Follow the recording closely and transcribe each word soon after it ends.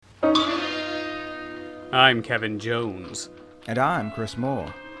I'm Kevin Jones. And I'm Chris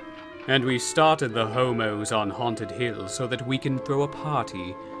Moore. And we started the Homos on Haunted Hill so that we can throw a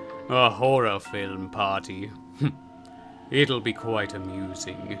party. A horror film party. It'll be quite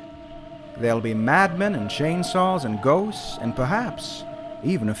amusing. There'll be madmen and chainsaws and ghosts and perhaps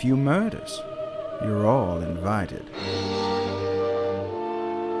even a few murders. You're all invited.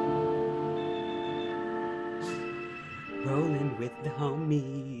 Rolling with the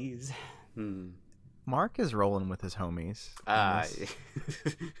homies. Mark is rolling with his homies in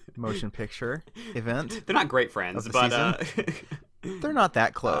this motion picture event. They're not great friends, but They're not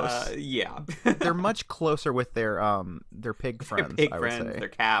that close. yeah. They're much closer with their pig friends, Pig I would friends, say, their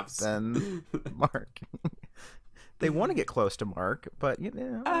calves. than Mark. They want to get close to Mark, but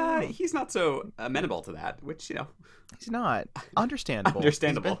He's not so amenable to that, which, he's not. Understandable.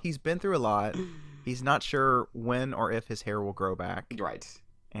 Understandable. He's been through a lot. He's not sure when or if his hair will grow back. Right.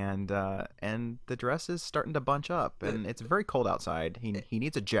 And the dress is starting to bunch up, and it's very cold outside. He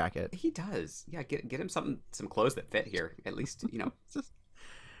needs a jacket. He does. Yeah, get him some clothes that fit here. At least, Just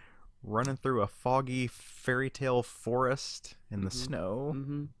running through a foggy fairy tale forest in the snow.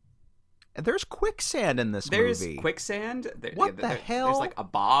 Mm-hmm. And there's quicksand in this There's movie. quicksand. What the hell? There's like a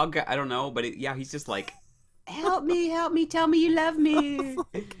bog. I don't know, but he's just like, help me, tell me you love me.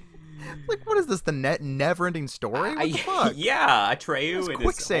 Like, what is this? The never-ending story? What the fuck? Yeah, Atreyu It's and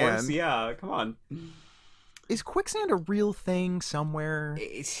quicksand. his horse. Yeah, come on. Is quicksand a real thing somewhere?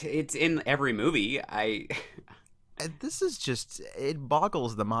 It's in every movie. This is just, it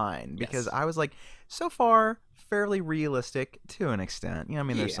boggles the mind because Yes. I was like, so far fairly realistic to an extent.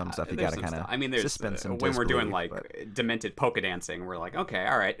 There's some stuff you there's gotta some kind of stuff. I mean, there's suspend some when we're doing disbelief, like but- demented polka dancing, we're like, okay,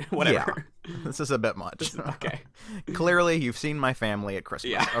 all right, whatever. Yeah, this is a bit much. Okay. Clearly, you've seen my family at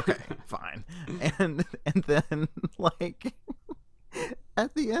Christmas. Yeah. Okay, fine. And then like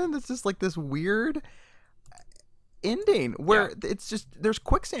at the end, it's just like this weird ending where it's just there's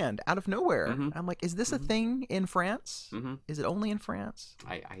quicksand out of nowhere. Mhm. I'm like, is this a thing in France? Mm-hmm. Is it only in France?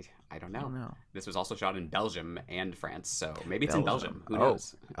 I don't know. I don't know. This was also shot in Belgium and France, so maybe it's in Belgium. Who Oh,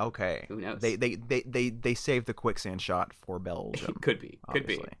 knows? Okay. Who knows? They saved the quicksand shot for Belgium. Could be.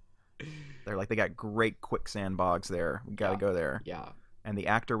 obviously. They're like, they got great quicksand bogs there. We gotta go there. Yeah. And the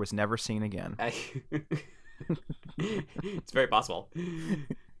actor was never seen again. It's very possible.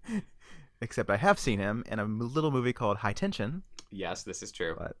 Except I have seen him in a little movie called High Tension. Yes, this is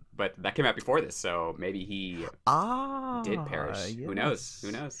true. But- But that came out before this, so maybe he did perish. Who knows? yes.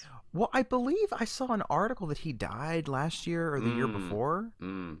 Who knows? Well, I believe I saw an article that he died last year or the year before.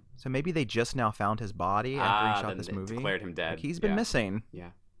 Mm. So maybe they just now found his body after he shot Then this they movie. declared him dead. Like, he's been missing. Yeah.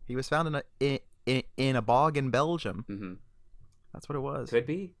 He was found in a bog in Belgium. Mm-hmm. That's what it was. Could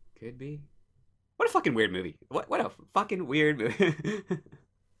be. Could be. What a fucking weird movie. What a fucking weird movie.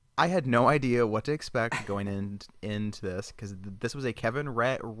 I had no idea what to expect going into this because this was a Kevin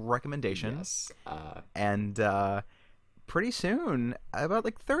recommendation. Yes. And pretty soon, about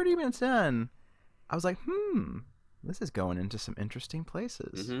like 30 minutes in, I was like, this is going into some interesting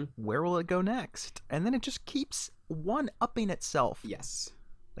places. Mhm. Where will it go next? And then it just keeps one-upping itself. Yes.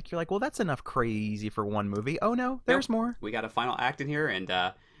 Like, you're like, well, that's enough crazy for one movie. Oh, no, there's more. We got a final act in here and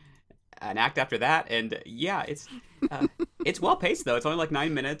an act after that. And yeah, it's well paced, though. It's only like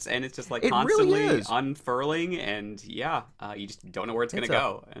 9 minutes and it's just like It really constantly is. unfurling. And yeah, you just don't know where it's going to It's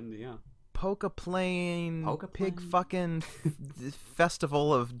go. And yeah. Polka playing, Polka pig playing. fucking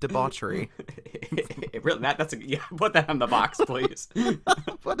festival of debauchery. It really, put that on the box, please.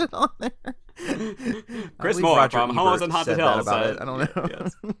 Put it on there. Chris I believe Moore Roger from Ebert Homos and Haunted said that Hills. about it. I don't know.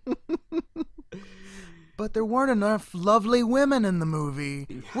 Yes. But there weren't enough lovely women in the movie.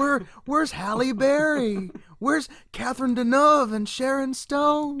 Where's Halle Berry? Where's Catherine Deneuve and Sharon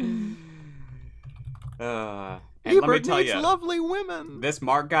Stone? And let me Ebert tell needs you, lovely women. this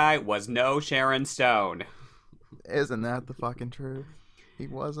Mark guy was no Sharon Stone. Isn't that the fucking truth? He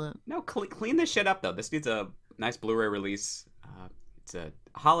wasn't. No, clean this shit up, though. This needs a nice Blu-ray release. It's a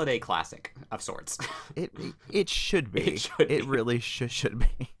holiday classic of sorts. It should be. It should be. It really should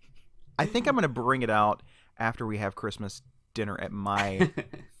be. I think I'm gonna bring it out after we have Christmas dinner at my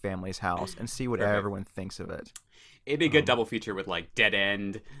family's house and see what Perfect. everyone thinks of it. It'd be a good double feature with, like, Dead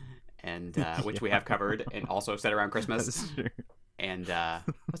End, and which we have covered, and also set around Christmas. That's true. And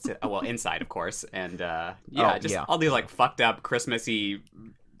what's it? Oh, well, Inside, of course. And Oh, just yeah. all these, like, fucked up Christmassy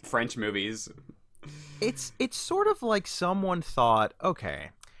French movies. It's sort of like someone thought, okay,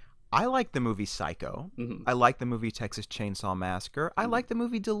 I like the movie Psycho. Mhm. I like the movie Texas Chainsaw Massacre. I like the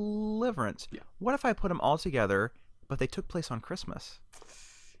movie Deliverance. Yeah. What if I put them all together, but they took place on Christmas?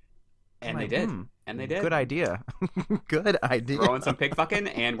 And I'm they like, did. And they did. Good idea. Good idea. Throwing some pig fucking,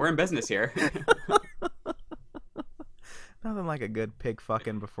 and we're in business here. Nothing like a good pig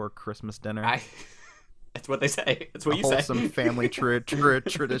fucking before Christmas dinner. That's what they say. That's what a you say. wholesome family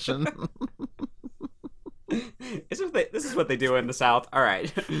tradition. This is what they do in the South. All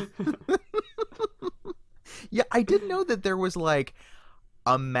right. Yeah, I didn't know that there was like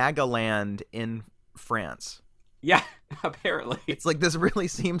a Magaland in France. Yeah, apparently. It's like this really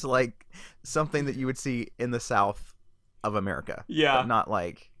seems like something that you would see in the South of America. Yeah. But not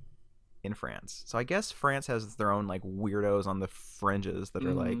like in France. So I guess France has their own like weirdos on the fringes that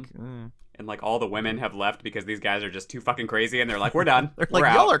are like And like all the women have left because these guys are just too fucking crazy and they're like, we're done. They're We're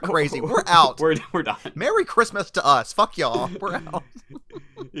like, out. y'all are crazy. We're out. we're done. Merry Christmas to us. Fuck y'all. We're out.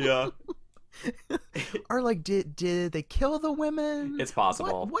 Yeah. Or like did they kill the women? It's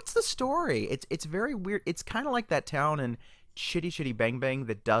possible. What's the story? It's very weird. It's kind of like that town in Shitty Bang Bang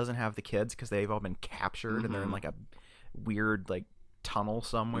that doesn't have the kids because they've all been captured and they're in like a weird like tunnel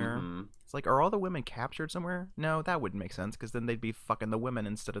somewhere. It's like, are all the women captured somewhere? No, that wouldn't make sense because then they'd be fucking the women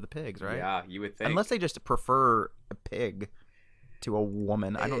instead of the pigs, right? Yeah, you would think. Unless they just prefer a pig to a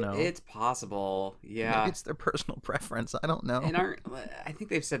woman. I don't know. It's possible. Yeah. Maybe it's their personal preference. I don't know. And I think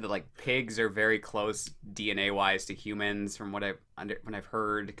they've said that like pigs are very close DNA wise to humans from what I've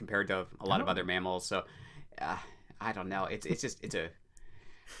heard compared to a lot of other mammals. So I don't know. It's a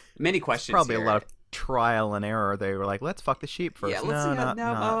many questions. Probably here. a lot of trial and error. They were like, let's fuck the sheep first. Yeah, let's see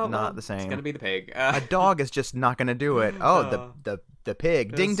not the same. It's gonna be the pig. A dog is just not gonna do it. Oh, the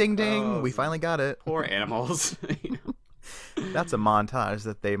pig. Ding ding ding. We finally got it. Poor animals. That's a montage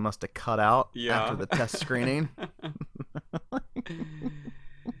that they must have cut out after the test screening.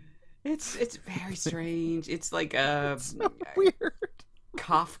 It's very strange. It's like it's so weird.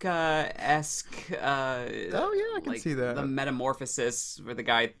 Kafka-esque. I can see that. The metamorphosis where the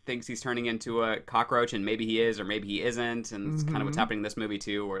guy thinks he's turning into a cockroach and maybe he is or maybe he isn't, and it's kind of what's happening in this movie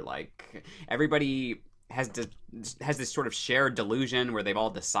too, where like everybody has this sort of shared delusion where they've all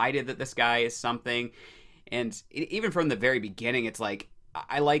decided that this guy is something, and even from the very beginning, it's like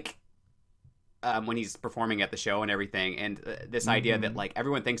I like. When he's performing at the show and everything, and this idea that like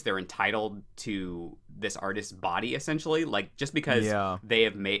everyone thinks they're entitled to this artist's body, essentially, like just because they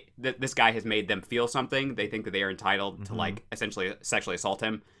have made this guy has made them feel something, they think that they are entitled to like essentially sexually assault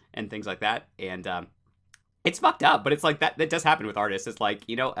him and things like that. And it's fucked up, but it's like that does happen with artists. It's like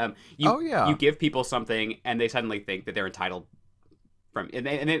you give people something and they suddenly think that they're entitled. And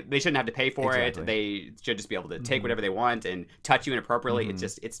they shouldn't have to pay for it. They should just be able to take whatever they want and touch you inappropriately.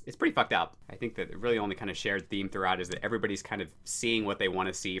 It's pretty fucked up. I think that the really only kind of shared theme throughout is that everybody's kind of seeing what they want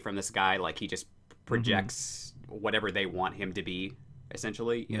to see from this guy. Like he just projects whatever they want him to be,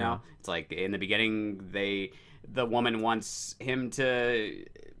 essentially. You know, it's like in the beginning, the woman wants him to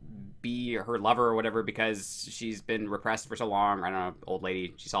be her lover or whatever because she's been repressed for so long. I don't know, old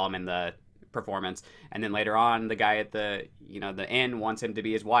lady. She saw him in the performance, and then later on the guy at the inn wants him to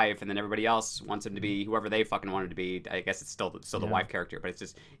be his wife, and then everybody else wants him to be whoever they fucking wanted to be. I guess it's still the wife character, but it's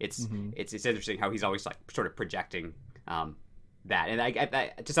just it's interesting how he's always like sort of projecting that, and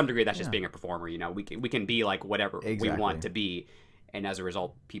I to some degree that's just being a performer. You know, we can be like whatever we want to be, and as a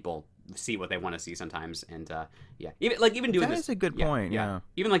result people see what they want to see sometimes. And even doing that this is a good point.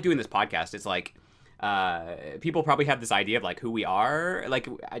 Even like doing this podcast, it's like people probably have this idea of like who we are. Like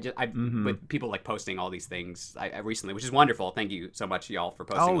with people like posting all these things I recently, which is wonderful. Thank you so much, y'all, for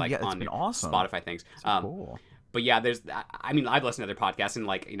posting on awesome. Spotify things. Cool. But yeah, I've listened to other podcasts and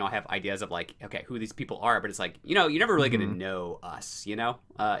like, I have ideas of like, okay, who these people are, but it's like, you're never really going to know us,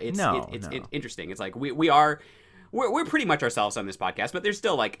 it's interesting. It's like we're pretty much ourselves on this podcast, but there's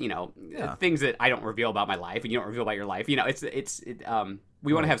still like, things that I don't reveal about my life and you don't reveal about your life.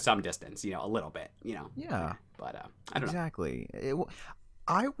 We want to have some distance, a little bit, Yeah. But I don't know. Exactly.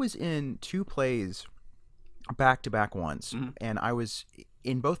 I was in 2 plays back to back once, and I was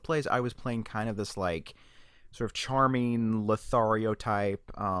in both plays. I was playing kind of this like sort of charming Lothario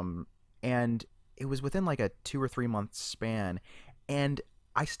type, and it was within like a 2 or 3 month span, and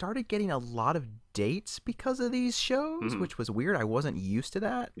I started getting a lot of dates because of these shows, which was weird. I wasn't used to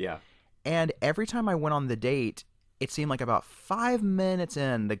that. Yeah. And every time I went on the date, it seemed like about 5 minutes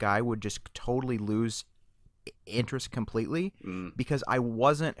in, the guy would just totally lose interest completely because I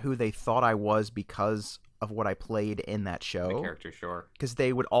wasn't who they thought I was because of what I played in that show. The character, sure. Because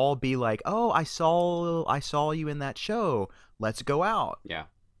they would all be like, "Oh, I saw you in that show. Let's go out." Yeah.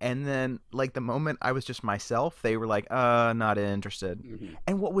 And then, like, the moment I was just myself, they were like, not interested.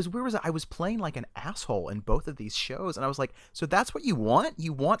 And what was weird was I was playing like an asshole in both of these shows. And I was like, so that's what you want?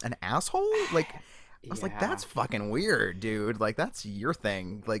 You want an asshole? Like, I was like, that's fucking weird, dude. Like, that's your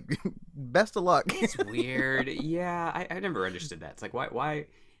thing. Like, best of luck. It's weird. Yeah, I never understood that. It's like, why?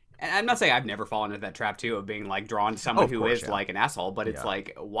 And I'm not saying I've never fallen into that trap too of being like drawn to someone who course, is like an asshole, but it's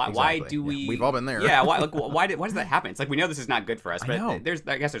like why Exactly. do we? Yeah, we've all been there. Yeah, why does that happen? It's like we know this is not good for us, I know. but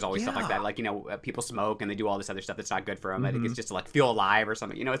I guess there's always stuff like that. Like people smoke and they do all this other stuff that's not good for them. I think it's just to like feel alive or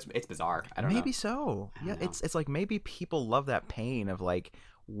something. It's bizarre. I don't know. Maybe so. Yeah, know. it's like maybe people love that pain of like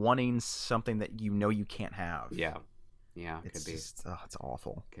wanting something that you can't have. Yeah. Yeah, It's could be. just, it's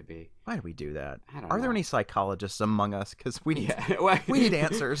awful. Could be. Why do we do that? I don't Are there know. any psychologists among us? Because we need Well, we need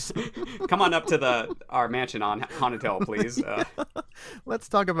answers. Come on up to our mansion on Haunted Hill, please. Let's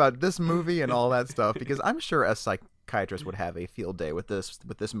talk about this movie and all that stuff because I'm sure a psychiatrist would have a field day with this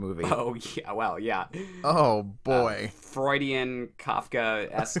movie. Oh yeah, well yeah. Oh boy. Freudian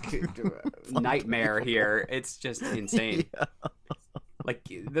Kafka-esque nightmare here. It's just insane. Yeah. Like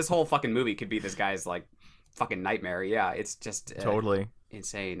this whole fucking movie could be this guy's like fucking nightmare. Yeah, it's just Totally.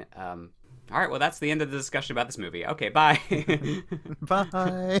 insane. All right, well that's the end of the discussion about this movie. Okay, bye.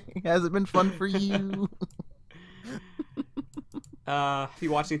 Bye. Has it been fun for you? Have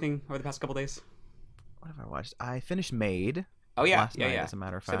you watched anything over the past couple days? What have I watched? I finished Maid. Oh yeah, last night, as a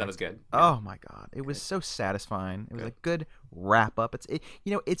matter of So fact. that was good. Oh my god, it was so satisfying. It was a good wrap up.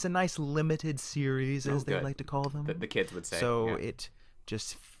 It's a nice limited series, as they good. like to call them. The kids would say. So yeah. it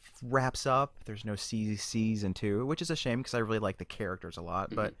just wraps up. There's no season 2, which is a shame because I really like the characters a lot.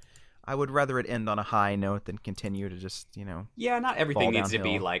 But I would rather it end on a high note than continue to just Yeah, not everything fall needs to be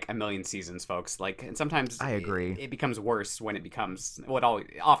downhill. like a million seasons, folks. Like, and sometimes I agree. It becomes worse when it becomes. Well, it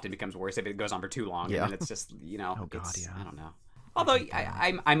often becomes worse if it goes on for too long. Yeah. And it's just Oh, God, it's, yeah. I don't know. Although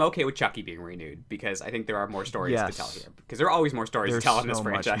I'm okay with Chucky being renewed because I think there are more stories to Yes. tell here. Because there are always more stories There's to tell in this so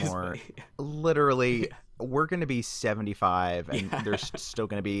much franchise. more. Literally, we're going to be 75, and there's still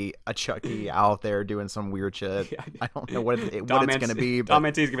going to be a Chucky out there doing some weird shit. Yeah. I don't know what it's going to be. Tom But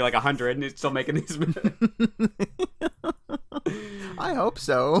Mancini's gonna be like 100 and he's still making these. I hope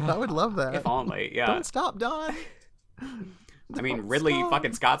so. I would love that. If only, yeah. Don't stop, Don. I mean, Don't Ridley stop.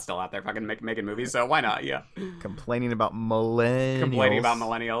 fucking Scott's still out there fucking making movies, so why not? Yeah. Complaining about millennials. Complaining about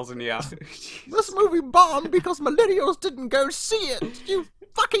millennials and yeah. This movie bombed because millennials didn't go see it. You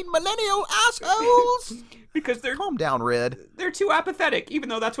fucking millennial assholes. Because they're Calm down, Red. they're too apathetic, even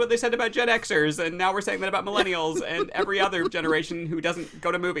though that's what they said about Gen Xers, and now we're saying that about millennials and every other generation who doesn't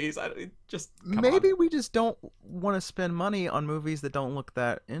go to movies. Maybe we just don't want to spend money on movies that don't look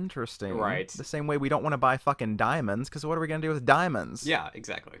that interesting. Right. The same way we don't want to buy fucking diamonds, because what are we going to do with diamonds? Yeah,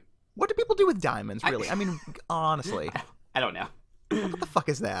 exactly. What do people do with diamonds, really? I mean, honestly. I don't know. What the fuck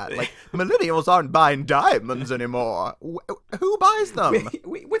is that? Like, millennials aren't buying diamonds anymore. Who buys them?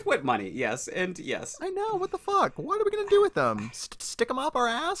 With what money? Yes, and yes. I know. What the fuck? What are we gonna do with them? Stick them up our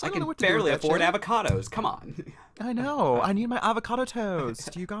ass? I don't know can what to do barely with that afford shit. avocados. Come on. I know. I need my avocado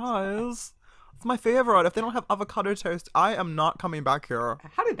toast. You guys. It's my favorite. If they don't have avocado toast, I am not coming back here.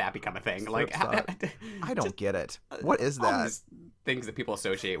 How did that become a thing? Like, I don't get it. What is all that? these things that people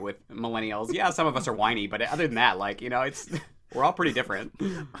associate with millennials. Yeah, some of us are whiny, but other than that, like, it's we're all pretty different.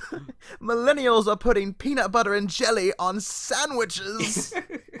 Millennials are putting peanut butter and jelly on sandwiches.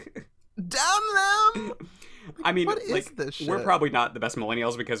 Damn them! I mean, What is like, this we're shit? probably not the best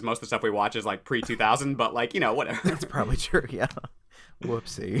millennials because most of the stuff we watch is like pre-2000, but like, whatever. That's probably true, yeah.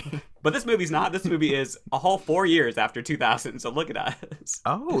 Whoopsie. But this movie's not. This movie is a whole 4 years after 2000, so look at us.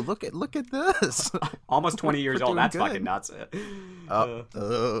 Oh, look at this. Almost 20 years We're old. doing That's good. fucking nuts.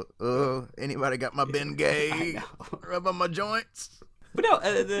 Anybody got my Bengay? Rub on my joints. But no,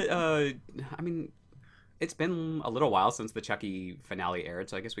 I mean, it's been a little while since the Chucky finale aired,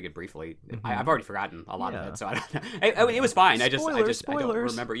 so I guess we could briefly. I've already forgotten a lot of Yeah. it, so I don't know. I mean, it was fine. I don't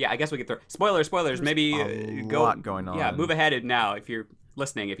Spoilers. remember. Yeah, I guess we could throw spoilers. Maybe a go lot going Yeah, on. move ahead now if you're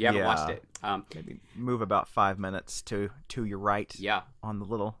listening. If you haven't Yeah. watched it, Maybe move about 5 minutes to your right. yeah, On the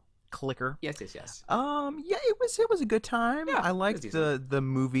little clicker. yes. Yeah, it was a good time. Yeah, I it liked was the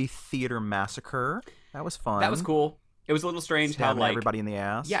movie theater massacre. That was fun. That was cool. It was a little strange how Stabbing like everybody in the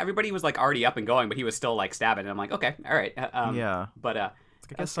ass. yeah, everybody was like already up and going, but he was still like stabbing, and I'm like, okay, all right, Yeah. but I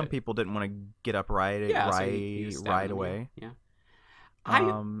guess some people didn't want to get up right so he was stabbing right them, away. Yeah. I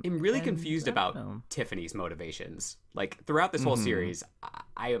Um, am really and confused I about don't know. Tiffany's motivations. Like throughout this whole Mhm. series,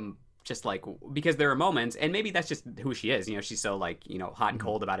 I am just like because there are moments, and maybe that's just who she is. She's so like hot and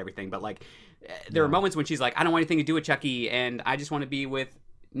cold about everything. But like, there are moments when she's like, I don't want anything to do with Chucky, and I just want to be with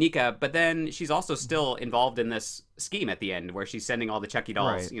Nika. But then she's also still involved in this scheme at the end where she's sending all the Chucky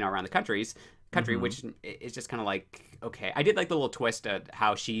dolls, Right. Around the country, which is just kind of like okay. I did like the little twist at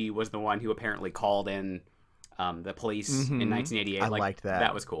how she was the one who apparently called in. The police in 1988. I liked that.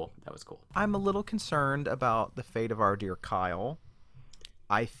 That was cool. I'm a little concerned about the fate of our dear Kyle.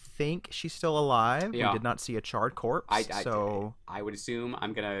 I think she's still alive. Yeah. We did not see a charred corpse, so I would assume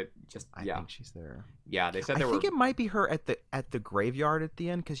I'm gonna just I yeah think she's there. yeah. They said there I think were. it might be her at the graveyard at the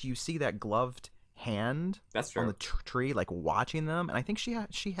end, because you see that gloved hand That's on true. the tree, like watching them, and I think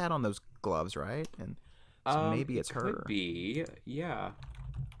she had on those gloves, right? And so maybe it's her. Could be, yeah.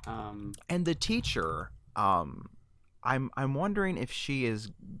 And the teacher, I'm wondering if she is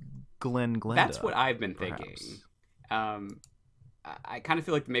Glinda. That's what I've been thinking. perhaps. I kind of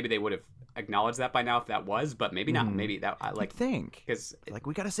feel like maybe they would have acknowledged that by now if that was, but maybe not. Mhm. Maybe that I Like like think because like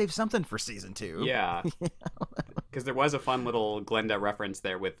we got to save something for season 2. yeah, because there was a fun little Glinda reference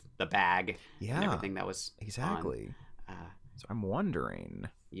there with the bag and Yeah, everything that was fun. exactly. So I'm wondering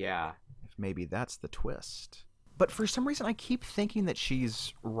Yeah, if maybe that's the twist. But for some reason, I keep thinking that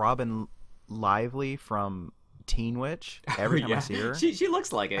she's Robin Lively from Teen Witch every time yeah. I see her. She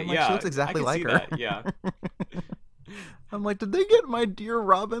looks like it. I'm like, yeah, she looks exactly I can like see her. That, yeah. I'm like, did they get my dear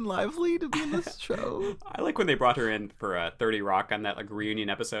Robin Lively to be in this show? I like when they brought her in for 30 Rock on that like reunion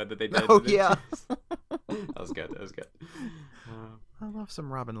episode that they did. Oh, yeah. That was good. That was good. I love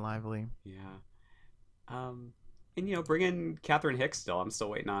some Robin Lively. Yeah. And bring in Catherine Hicks still. I'm still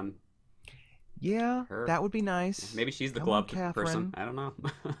waiting on Yeah, her. that would be nice. Maybe she's the Come on, gloved person. Catherine. I don't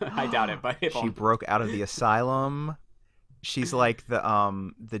know. I doubt it, but if She broke out of the asylum. She's like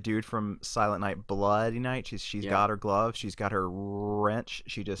the dude from Silent Night, Bloody Night. She's Yeah. got her glove. She's got her wrench.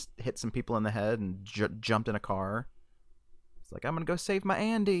 She just hit some people in the head and jumped in a car. It's like, I'm gonna go save my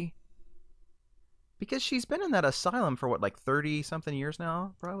Andy. Because she's been in that asylum for what, like 30 something years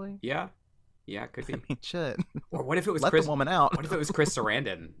now, probably. yeah, it could be. I mean, shit. Or what if it was Let Chris? the woman out. What if it was Chris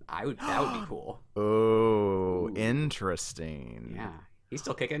Sarandon? That would be cool. Oh, Ooh. interesting. Yeah, he's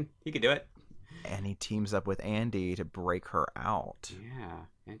still kicking. He could do it. And he teams up with Andy to break her out.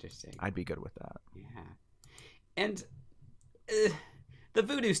 Yeah, interesting. I'd be good with that. Yeah, and the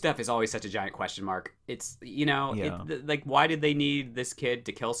voodoo stuff is always such a giant question mark. It's Yeah. like why did they need this kid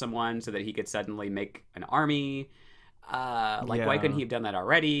to kill someone so that he could suddenly make an army? Why Yeah. couldn't he have done that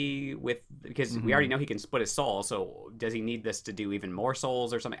already? Because we Mhm. already know he can split his soul. So does he need this to do even more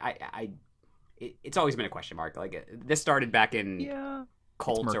souls or something? It's always been a question mark. Like this started back in Yeah.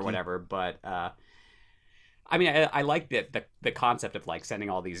 cults or murky. whatever, but I mean, I like the concept of like sending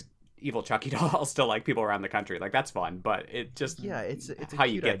all these evil Chucky dolls to like people around the country. Like that's fun, but it just Yeah, it's a how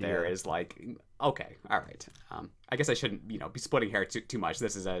you cute get idea. there is like okay, all right. I guess I shouldn't be splitting hair too much.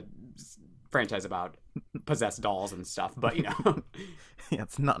 This is a franchise about possessed dolls and stuff, but Yeah,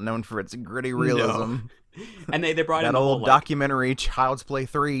 it's not known for its gritty realism. and they brought in That the old whole, documentary Child's Play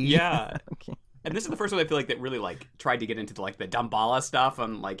 3. yeah. Okay. And this is the first one I feel like that really like tried to get into like the Damballa stuff,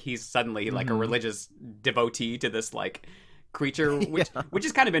 and like he's suddenly like a Mhm. religious devotee to this like creature, which Yeah. which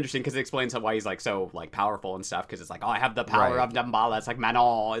is kind of interesting because it explains why he's like so like powerful and stuff. Because it's like, oh, I have the power Right. of Damballa. It's like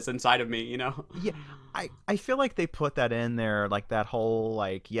Manon is inside of me, Yeah, I feel like they put that in there, like that whole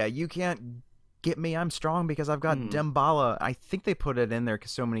like, yeah, you can't get me, I'm strong because I've got Mhm. Damballa. I think they put it in there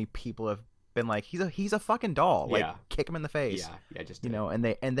because so many people have been like, he's a fucking doll, like Yeah. kick him in the face, Yeah, just you know. And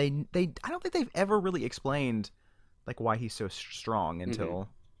they I don't think they've ever really explained like why he's so strong until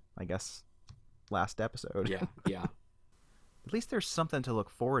I guess last episode. yeah. At least there's something to look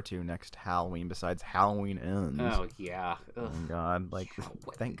forward to next Halloween besides Halloween Ends. Oh yeah. Oh, Ugh. God, like Yeah,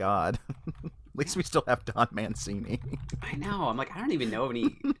 what- thank God. At least we still have Don Mancini. I know. I'm like, I don't even know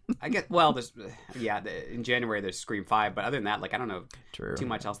any. I get there's in January there's Scream 5, but other than that, like I don't know True. too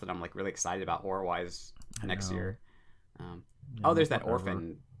much else that I'm like really excited about horror wise I next know. year. Yeah, There's that whatever.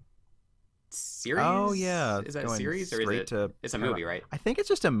 Orphan series. Oh yeah, is it's that a going series or is straight it? to It's a movie, right? I think it's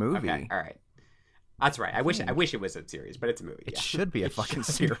just a movie. Okay, all right. That's right. I wish it was a series, but it's a movie. It yeah. should be a It fucking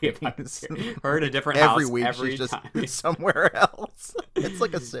should be a fucking series. series. Or at a different Every house week every she's just time. somewhere else. It's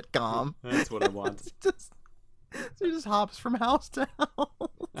like a sitcom. That's what I want. She just hops from house to house.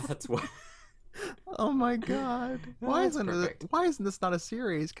 That's what. Oh my God! Why That's isn't perfect. why isn't this not a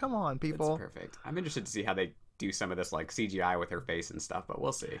series? Come on, people. That's perfect. I'm interested to see how they do some of this like CGI with her face and stuff, but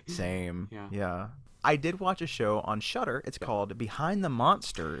we'll see. Same. Yeah. I did watch a show on Shudder. It's called Behind the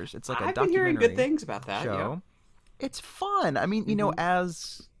Monsters. It's like a I've been documentary hearing good things about that. show. It's fun. I mean, you know, Mhm.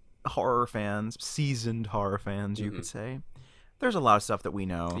 as horror fans, seasoned horror fans, you Mhm. could say, there's a lot of stuff that we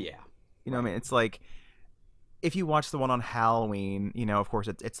know. Yeah. You know what I mean? It's like, if you watch the one on Halloween, you know, of course,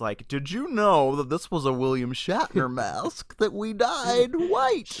 it's like, did you know that this was a William Shatner mask that we dyed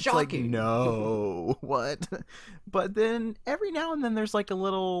white? It's like, Shocking. no, what? But then every now and then there's like a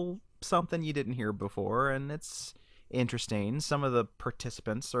little something you didn't hear before, and it's interesting. Some of the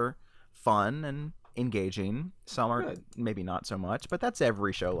participants are fun and engaging. Some are Good. maybe not so much, but that's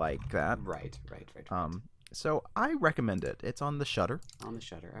every show like that. Right. So I recommend it. It's on the Shudder, On the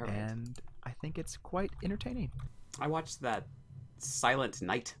Shudder. All right. and I think it's quite entertaining. I watched that Silent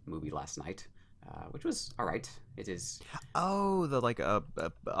Night movie last night, which was all right. It is. Oh, the like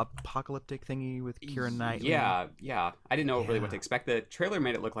apocalyptic thingy with Keira Knightley. Yeah. I didn't know really what to expect. The trailer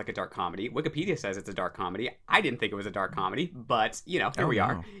made it look like a dark comedy. Wikipedia says it's a dark comedy. I didn't think it was a dark comedy, but here we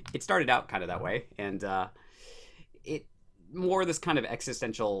are. It started out kind of that way, and it more this kind of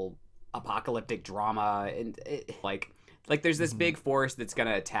existential apocalyptic drama, and like there's this big force that's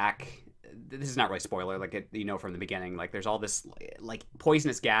gonna attack. This is not really spoiler, from the beginning, like there's all this like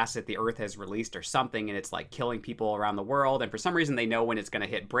poisonous gas that the earth has released or something, and it's like killing people around the world, and for some reason they know when it's going to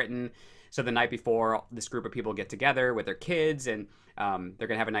hit Britain. So the night before, this group of people get together with their kids, and they're going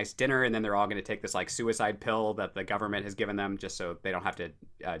to have a nice dinner, and then they're all going to take this like suicide pill that the government has given them just so they don't have to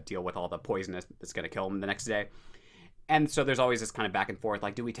deal with all the poison that's going to kill them the next day. And so there's always this kind of back and forth,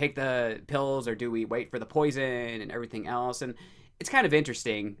 like, do we take the pills or do we wait for the poison and everything else? And it's kind of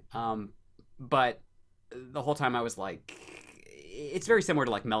interesting. But the whole time I was like, it's very similar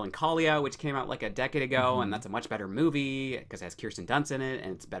to like Melancholia, which came out like a decade ago, and that's a much better movie because it has Kirsten Dunst in it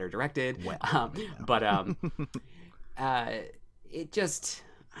and it's better directed. It just,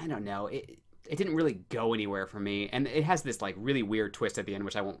 I don't know, it didn't really go anywhere for me, and it has this like really weird twist at the end,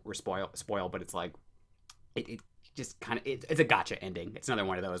 which I won't spoil, but it's like it just kind of it's a gotcha ending. It's another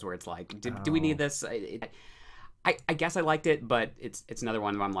one of those where it's like, do we need this? I guess I liked it, but it's another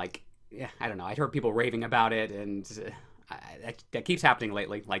one where I'm like, yeah, I don't know. I'd heard people raving about it, and that keeps happening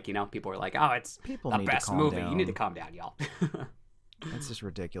lately. Like, people are like, oh, it's the best movie. You need to calm down, y'all. It's just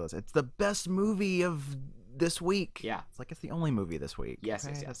ridiculous. It's the best movie of this week. Yeah. It's like it's the only movie this week. Yes.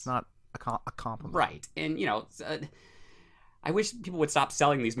 It's not a compliment. Right. And, I wish people would stop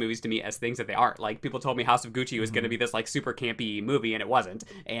selling these movies to me as things that they aren't. Like, people told me House of Gucci was going to be this, like, super campy movie, and it wasn't.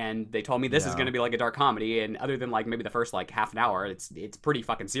 And they told me this is going to be, like, a dark comedy, and other than, like, maybe the first, like, half an hour, it's pretty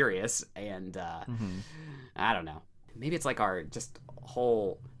fucking serious. And, I don't know. Maybe it's, like, our just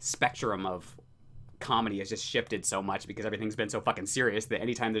whole spectrum of comedy has just shifted so much because everything's been so fucking serious that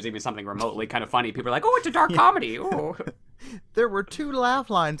anytime there's even something remotely kind of funny, people are like, oh, it's a dark comedy. Ooh. There were 2 laugh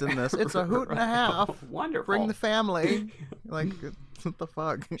lines in this. It's a hoot and a half. Wonderful. Bring the family. Like, what the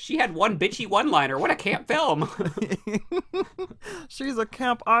fuck? She had one bitchy one-liner. What a camp film. She's a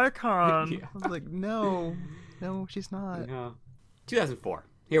camp icon. Yeah. I was like, no, she's not. Yeah. 2004.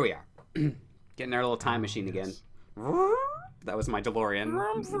 Here we are. Getting our little time machine again. That was my DeLorean.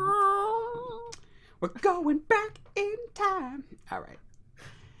 We're going back in time. All right.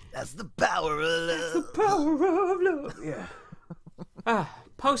 That's the power of love. That's the power of love. Yeah.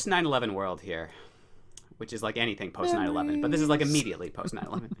 Post 9/11 world here, which is like anything post 9/11, but this is like immediately post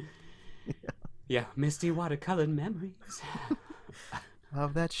 9/11. Yeah, misty watercolored memories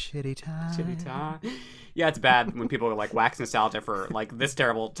of that shitty time. Yeah, it's bad when people are like wax nostalgia for like this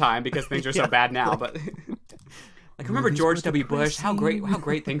terrible time because things are so bad now. But like, remember George W. Bush? How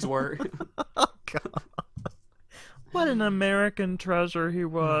great things were. Oh God. What an American treasure he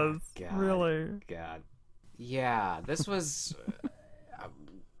was. God, really. God. Yeah, this was a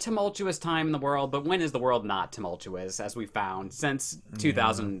tumultuous time in the world, but when is the world not tumultuous, as we found? Since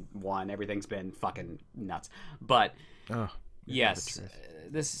 2001, everything's been fucking nuts. But, yes,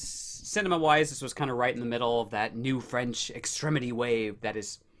 this cinema-wise, this was kind of right in the middle of that new French extremity wave that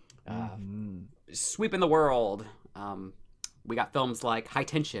is sweeping the world. We got films like High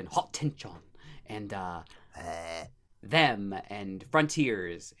Tension, Hot Tension, and Them, and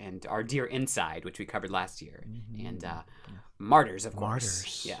Frontiers, and Our Dear Inside, which we covered last year, and Martyrs, of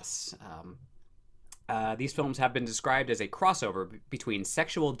course. Yes. These films have been described as a crossover between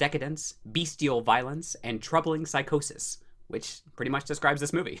sexual decadence, bestial violence, and troubling psychosis, which pretty much describes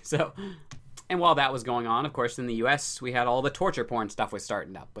this movie. So, and while that was going on, of course, in the U.S., we had all the torture porn stuff was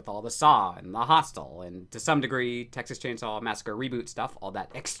starting up with all the Saw and the Hostel, and to some degree, Texas Chainsaw Massacre reboot stuff, all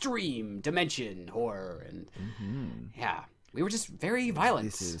that extreme dimension horror, and yeah, we were just very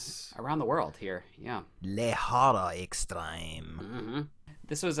violent around the world here. Yeah, le horror extreme.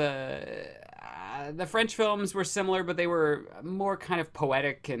 This was the French films were similar, but they were more kind of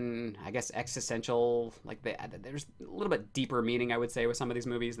poetic and, I guess, existential. Like, there's a little bit deeper meaning, I would say, with some of these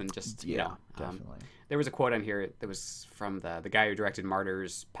movies than just, definitely. There was a quote on here that was from the guy who directed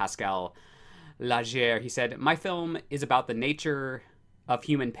Martyrs, Pascal Laugier. He said, "My film is about the nature of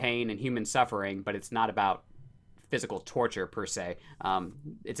human pain and human suffering, but it's not about physical torture per se.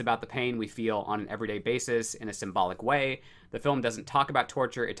 It's about the pain we feel on an everyday basis in a symbolic way. The film doesn't talk about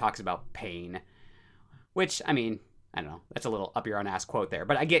torture, it talks about pain." Which, I mean, I don't know. That's a little up your own ass quote there,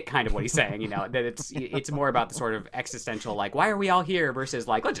 but I get kind of what he's saying. That it's more about the sort of existential, like, why are we all here versus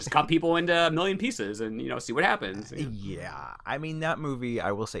like, let's just cut people into a million pieces and see what happens. Yeah, I mean that movie,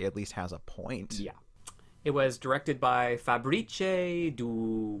 I will say, at least has a point. Yeah, it was directed by Fabrice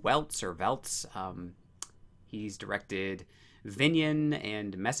du Weltz or Veltz. He's directed Vinion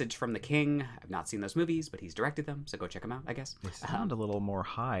and Message from the King. I've not seen those movies, but he's directed them, so go check them out, I guess. They sound a little more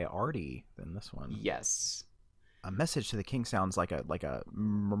high arty than this one. Yes. A Message to the King sounds like a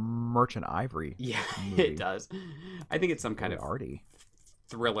Merchant Ivory. Yeah, movie. it does. I think it's some kind of arty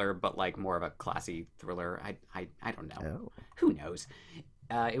thriller, but like more of a classy thriller. I don't know. Oh. Who knows?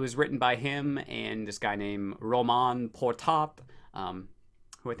 It was written by him and this guy named Roman Portat,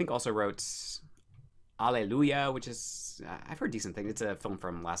 who I think also wrote Alleluia, which is I've heard decent things. It's a film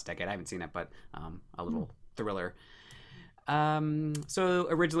from last decade. I haven't seen it, but a little thriller. So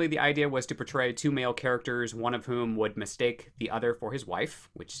originally the idea was to portray two male characters, one of whom would mistake the other for his wife,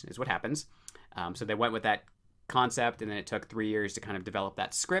 which is what happens. So they went with that concept, and then it took 3 years to kind of develop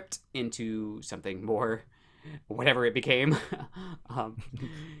that script into something more, whatever it became.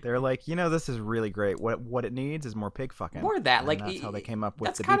 They're like, this is really great. What it needs is more pig fucking. More of that, and like that's how they came up with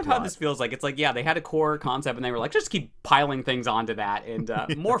that's the kind of how B-plot. this feels like. It's like, yeah, they had a core concept, and they were like, just keep piling things onto that, and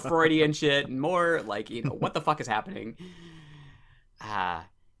more Freudian shit, and more like, what the fuck is happening?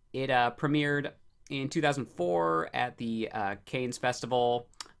 It premiered in 2004 at the Cannes Festival,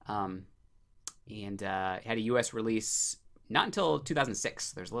 and had a U.S. release not until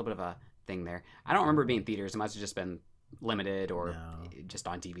 2006. There's a little bit of a thing there. I don't remember it being in theaters. It must have just been limited or just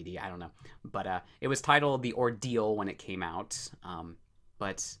on DVD. I don't know. But it was titled The Ordeal when it came out.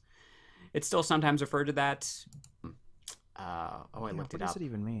 But it's still sometimes referred to that. I looked it up. What does it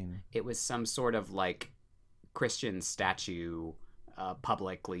even mean? It was some sort of like Christian statue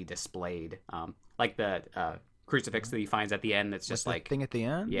publicly displayed, like the crucifix that he finds at the end. That's just like thing at the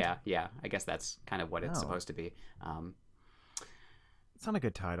end. Yeah. I guess that's kind of what it's supposed to be. It's not a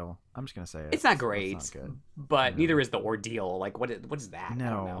good title. I'm just gonna say it. It's not great, It's not good. but neither is The Ordeal. Like, what is that?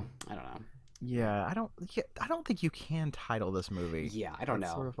 No. I don't know. Yeah, I don't think you can title this movie. Yeah, I don't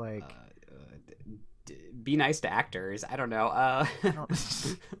It's know. Sort of like be nice to actors. I don't know.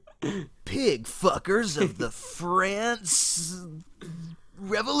 Pig fuckers of the France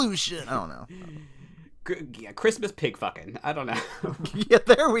Revolution. I don't know. Yeah, Christmas pig fucking. I don't know. Yeah,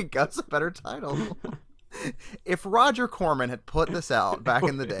 there we go. That's a better title. If Roger Corman had put this out back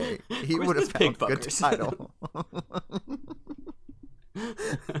in the day, he would have found a good title.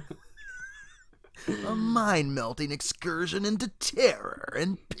 A mind-melting excursion into terror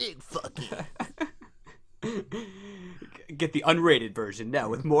and pig fucking. Get the unrated version now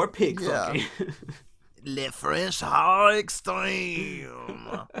with more pig fucking. Le French Hard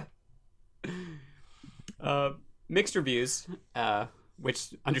Extreme. Mixed reviews,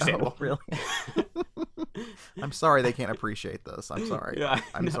 which understandable. Oh, really? I'm sorry they can't appreciate this. I'm sorry. Yeah,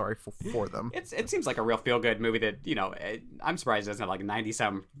 I'm sorry for them. It seems like a real feel good movie that I'm surprised it doesn't have like a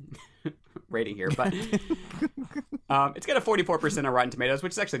 90-some rating here, but it's got a 44% on Rotten Tomatoes,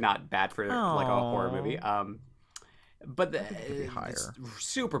 which is actually not bad for like a horror movie. But it's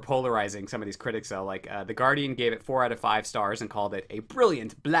super polarizing. Some of these critics, though, like The Guardian gave it 4 out of 5 stars and called it a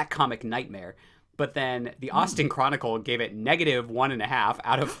brilliant black comic nightmare. But then the Austin Chronicle gave it -1.5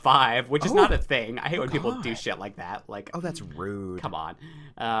 out of 5, which is not a thing. I hate when people do shit like that. Like, that's rude. Come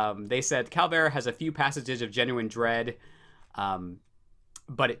on. They said Calvert has a few passages of genuine dread,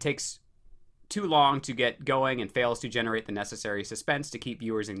 but it takes too long to get going and fails to generate the necessary suspense to keep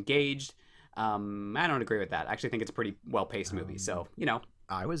viewers engaged. I don't agree with that. I actually think it's a pretty well-paced movie. So,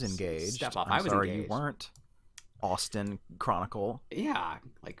 I was engaged. Step off. I'm I was sorry engaged. You weren't. Austin Chronicle. Yeah,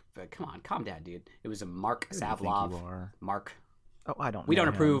 like, come on, calm down, dude. It was a Mark Who do you think Savlov. you are? Mark. Oh, I don't. We know don't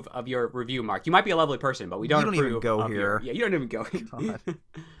him. approve of your review, Mark. You might be a lovely person, but we don't You don't approve even go of here. Yeah, you don't even go. God.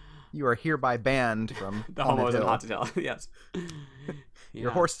 You are hereby banned from The homos in Haunted Haunted Hill. Yes. Hill.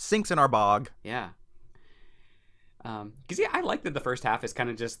 Your horse sinks in our bog. Yeah. Because I like that the first half is kind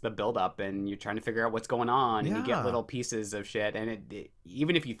of just the build up and you're trying to figure out what's going on and you get little pieces of shit and it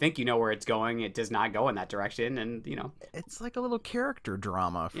even if you think you know where it's going, it does not go in that direction and it's like a little character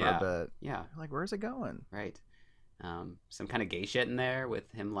drama for a bit. Yeah. Like, where's it going? Right. Some kind of gay shit in there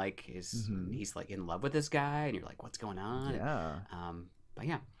with him like he's like in love with this guy and you're like, what's going on? Yeah. But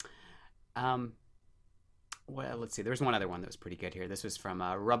yeah. Well, let's see. There's one other one that was pretty good here. This was from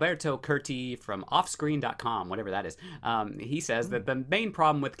Roberto Curti from offscreen.com, whatever that is. He says that the main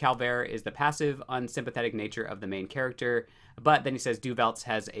problem with Calvert is the passive, unsympathetic nature of the main character. But then he says Du Weltz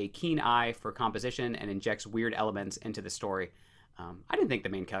has a keen eye for composition and injects weird elements into the story. I didn't think the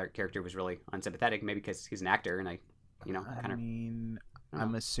main character was really unsympathetic, maybe because he's an actor and I You know, I kind of. mean,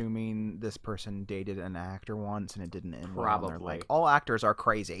 I'm assuming this person dated an actor once and it didn't end well. Probably. And they're like, all actors are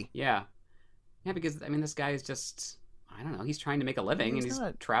crazy. Yeah. Yeah, because I mean, this guy is just, I don't know. He's trying to make a living, and he's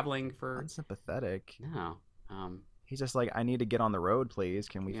traveling for. Unsympathetic. No. He's just like, I need to get on the road, please.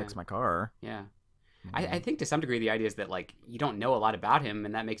 Can we fix my car? Yeah. I think to some degree the idea is that like you don't know a lot about him,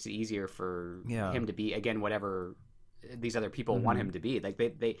 and that makes it easier for him to be again whatever these other people want him to be. Like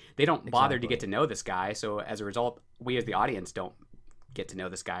they don't bother to get to know this guy, so as a result, we as the audience don't get to know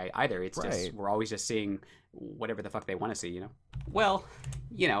this guy either. It's just we're always just seeing whatever the fuck they want to see, you know. Well,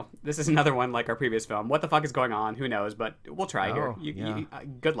 you know, this is another one like our previous film. What the fuck is going on? Who knows? But we'll try here.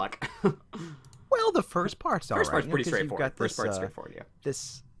 Good luck. Well, the first part's all right. First part's pretty straightforward. First part's straightforward, yeah.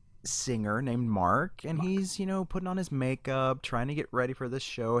 This singer named Mark, and he's, you know, putting on his makeup, trying to get ready for this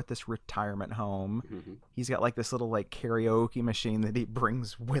show at this retirement home. Mm-hmm. He's got like this little like karaoke machine that he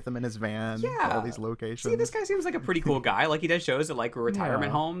brings with him in his van. Yeah. All these locations. See, this guy seems like a pretty cool guy. Like he does shows at like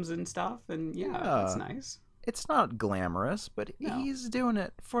retirement homes and stuff, and that's nice. It's not glamorous, but he's doing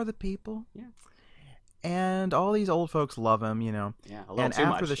it for the people. Yeah. And all these old folks love him, you know. Yeah, a little and too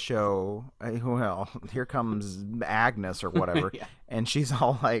after much. The show, well, here comes Agnes or whatever, and she's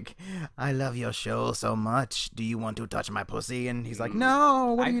all like, "I love your show so much. Do you want to touch my pussy?" And he's like,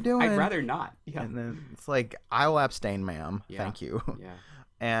 "No, what are you doing?" I'd rather not. Yeah. And then it's like, "I will abstain, ma'am. Thank you." Yeah.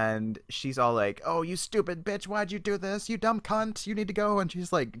 And she's all like, "Oh, you stupid bitch, why'd you do this? You dumb cunt, you need to go." And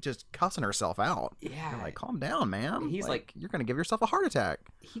she's like just cussing herself out. Yeah. You're like, calm down, ma'am. He's like, you're going to give yourself a heart attack.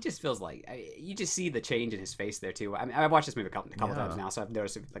 He just feels like, you just see the change in his face there too. I mean, I've watched this movie a couple times now, so I've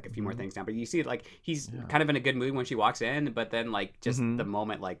noticed like a few more things now. But you see like, he's kind of in a good mood when she walks in, but then like just the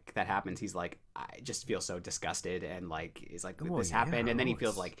moment like that happens, he's like, I just feel so disgusted and like, he's like, this happened. And then he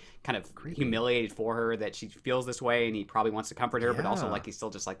feels like kind of humiliated for her that she feels this way, and he probably wants to comfort her, but also like he's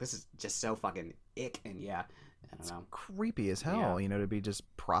still just like, this is just so fucking ick. And I don't know, creepy as hell, you know, to be just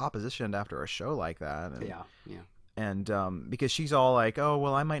propositioned after a show like that. And, and because she's all like, "Oh,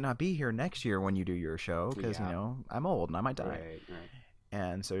 well, I might not be here next year when you do your show because you know I'm old and I might die." Right.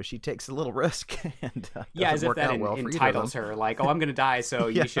 And so she takes a little risk and as if that entitles her, like, "Oh, I'm gonna die, so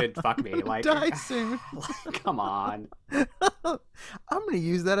you should fuck me." Like, die soon. Like, come on. I'm gonna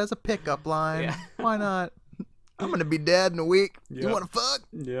use that as a pickup line. Yeah. Why not? I'm gonna be dead in a week. Yep. You want to fuck?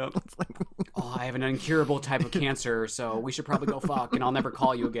 Yep. Oh, I have an incurable type of cancer, so we should probably go fuck, and I'll never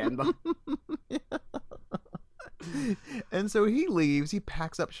call you again. But... And so he leaves. He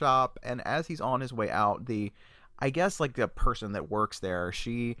packs up shop, and as he's on his way out, I guess like the person that works there,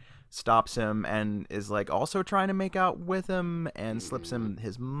 she stops him and is like also trying to make out with him and slips him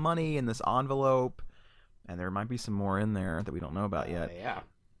his money in this envelope, and there might be some more in there that we don't know about yet.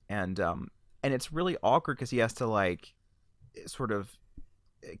 And it's really awkward because he has to like sort of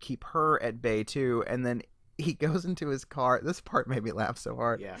keep her at bay too. And then he goes into his car. This part made me laugh so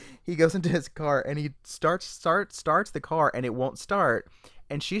hard. Yeah. He goes into his car and he starts the car and it won't start.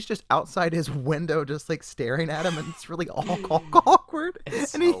 And she's just outside his window, just like staring at him, and it's really awkward.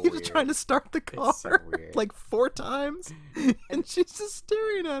 And he keeps trying to start the car like 4 times, and she's just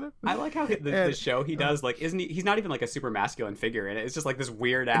staring at him. I like how the show he does, like, isn't he? He's not even like a super masculine figure in it. It's just like this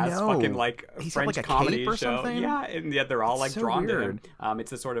weird ass fucking like French like comedy show. Something? Yeah, and yet they're all like drawn to him.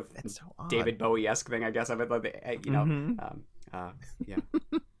 It's a sort of David Bowie-esque thing, I guess. Of it, like, you know,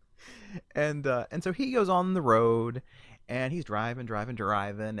 And so he goes on the road. And he's driving,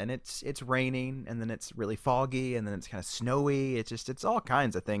 and it's raining, and then it's really foggy, and then it's kind of snowy. It's all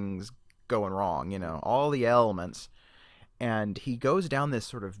kinds of things going wrong, you know, all the elements. And he goes down this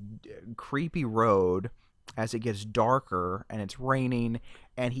sort of creepy road as it gets darker, and it's raining,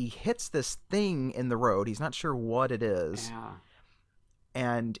 and he hits this thing in the road. He's not sure what it is. Yeah.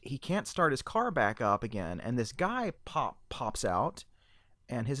 And he can't start his car back up again. And this guy pops out,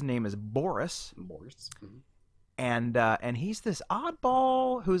 and his name is Boris. Mm-hmm. And he's this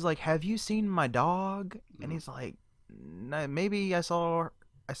oddball who's like, "Have you seen my dog?" And he's like, "Maybe I saw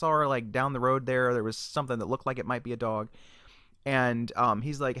her like down the road there. There was something that looked like it might be a dog." And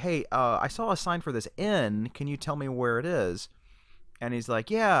he's like, "Hey, I saw a sign for this inn. Can you tell me where it is?" And he's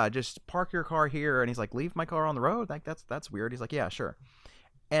like, "Yeah, just park your car here." And he's like, "Leave my car on the road? Like that's weird." He's like, "Yeah, sure."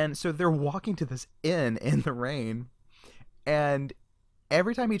 And so they're walking to this inn in the rain, and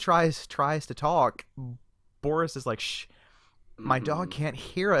every time he tries to talk, Boris is like, "Shh, my dog can't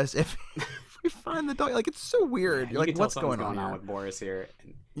hear us if we find the dog." Like, it's so weird. You're like, what's going on with Boris here?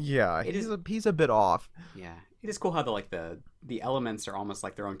 Yeah, he's a bit off. Yeah, it is cool how the elements are almost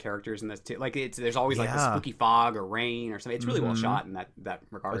like their own characters in this too. Like there's always like the spooky fog or rain or something. It's really well shot in that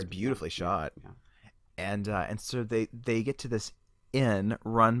regard. It's beautifully shot. Yeah. And so they get to this inn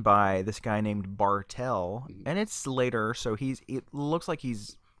run by this guy named Bartel, and it's later, so it looks like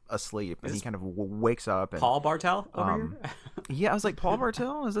he's asleep, and he kind of wakes up. And, Paul Bartel over here? Yeah, I was like, Paul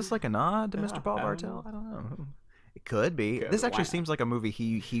Bartel? Is this like a nod to Mr. Paul Bartel? I don't know. It could be. This actually seems like a movie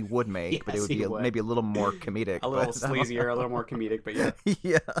he would make, Yes, but it would be maybe a little more comedic. A little sleazier, a little more comedic, but yeah.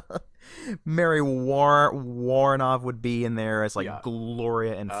 Yeah. Mary Warrenov would be in there as like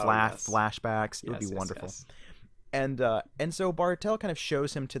Gloria in flashbacks. It would be wonderful. Yes. And so Bartel kind of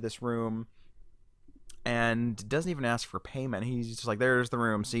shows him to this room and doesn't even ask for payment. He's just like, there's the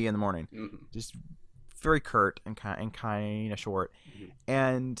room, see you in the morning. Mm-hmm. Just very curt and kind of short. Mm-hmm.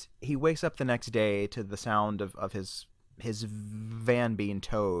 And he wakes up the next day to the sound of his van being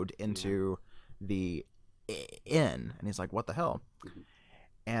towed into the inn, and he's like, what the hell?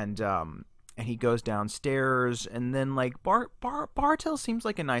 Mm-hmm. And he goes downstairs, and then like Bartel seems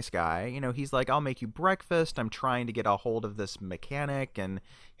like a nice guy. You know, he's like, I'll make you breakfast. I'm trying to get a hold of this mechanic, and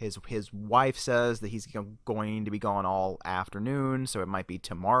his wife says that he's going to be gone all afternoon, so it might be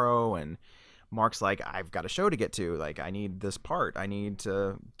tomorrow. And Mark's like, I've got a show to get to. Like, I need this part. I need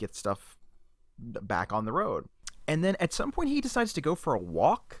to get stuff back on the road. And then at some point he decides to go for a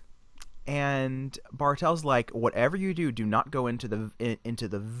walk. And Bartel's like, whatever you do, do not go into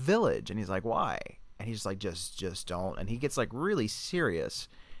the village. And he's like, why? And he's like, just don't. And he gets like really serious.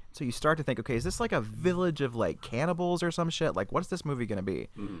 So you start to think, okay, is this like a village of like cannibals or some shit? Like, what's this movie going to be?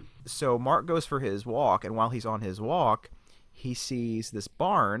 Mm-hmm. So Mark goes for his walk. And while he's on his walk, he sees this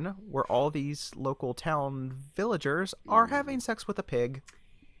barn where all these local town villagers are having sex with a pig.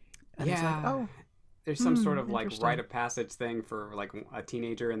 And he's like, oh. There's some sort of like rite of passage thing for like a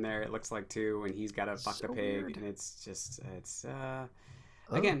teenager in there. It looks like too, and he's got to fuck the pig, weird. And it's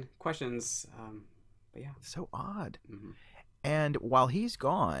again questions, but yeah, so odd. Mm-hmm. And while he's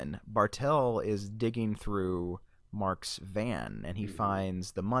gone, Bartel is digging through Mark's van, and he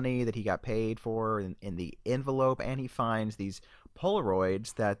finds the money that he got paid for in the envelope, and he finds these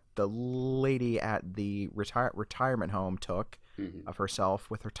Polaroids that the lady at the retirement home took. Mm-hmm. Of herself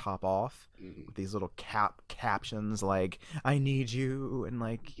with her top off, with these little captions like "I need you" and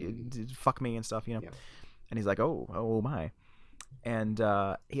like "fuck me" and stuff, you know. Yep. And he's like, "Oh my!" And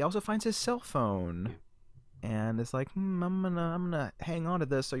he also finds his cell phone, and it's like, I'm gonna hang on to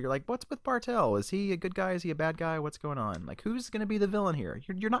this. So you're like, what's with Bartel? Is he a good guy? Is he a bad guy? What's going on? Like, who's gonna be the villain here?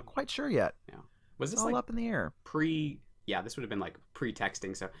 You're not quite sure yet. Yeah. Was this all like up in the air? Yeah, this would have been like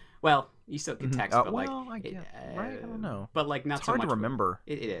pre-texting. So, well, you still could text, but like, right? I don't know. But like, not it's so hard much. To remember.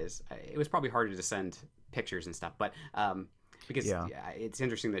 It is. It was probably harder to send pictures and stuff, but because it's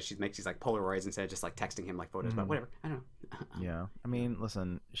interesting that she makes these like Polaroids instead of just like texting him like photos. But whatever, I don't know. Yeah, I mean,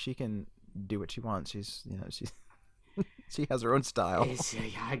 listen, she can do what she wants. She's she has her own style.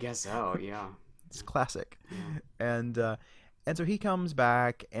 Yeah, I guess so. Yeah, it's classic. Yeah. And so he comes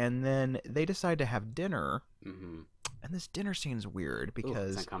back, and then they decide to have dinner. Mm-hmm. And this dinner scene's weird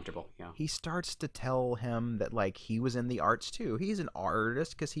because it's uncomfortable. Yeah. He starts to tell him that like he was in the arts too. He's an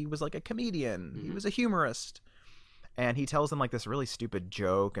artist because he was like a comedian. Mm-hmm. He was a humorist. And he tells him like this really stupid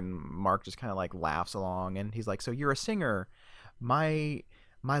joke, and Mark just kind of like laughs along, and he's like, "So you're a singer? My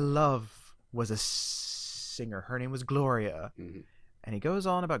love was a singer. Her name was Gloria." Mm-hmm. And he goes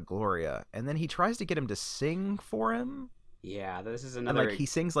on about Gloria, and then he tries to get him to sing for him. Yeah, this is another. And like he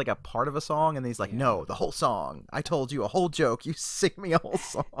sings like a part of a song, and then he's like, "No, the whole song. I told you a whole joke. You sing me a whole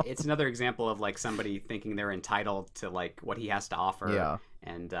song." It's another example of like somebody thinking they're entitled to like what he has to offer. Yeah.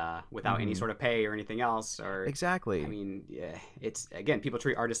 And without any sort of pay or anything else, or exactly. I mean, yeah, it's again, people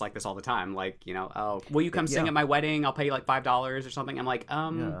treat artists like this all the time. Like, you know, oh, will you come sing at my wedding? I'll pay you like $5 or something. I'm like,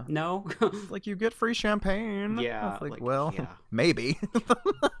 no. Like, you get free champagne. Yeah. Like, well, maybe.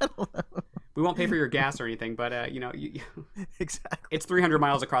 I don't know. We won't pay for your gas or anything, but you know, exactly. It's 300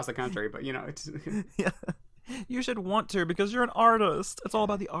 miles across the country, but you know, it's yeah. You should want to because you're an artist. It's all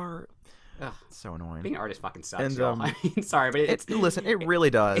about the art. Ugh, so annoying. Being an artist fucking sucks. And, I mean, sorry, but it's listen. It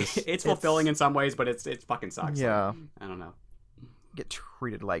really does. It's fulfilling in some ways, but it fucking sucks. Yeah. Like, I don't know. Get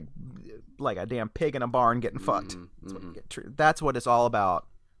treated like a damn pig in a barn getting fucked. That's what it's all about.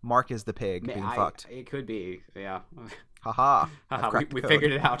 Mark is the pig being fucked. It could be. Yeah. Haha. We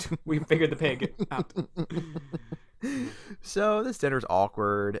figured it out. We figured the pig out. So this dinner's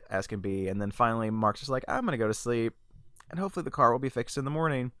awkward as can be, and then finally Mark's just like, I'm gonna go to sleep, and hopefully the car will be fixed in the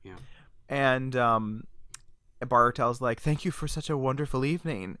morning. Yeah. And Bartel's like, "Thank you for such a wonderful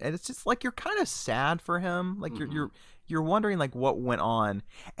evening," and it's just like you're kind of sad for him, like you're wondering like what went on.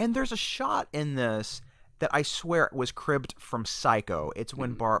 And there's a shot in this that I swear was cribbed from Psycho. It's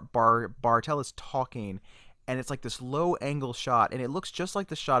when Bartel is talking, and it's like this low angle shot, and it looks just like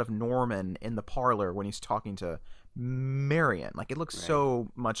the shot of Norman in the parlor when he's talking to Marion. Like, it looks Right.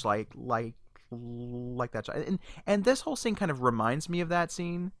 so much like that. And this whole scene kind of reminds me of that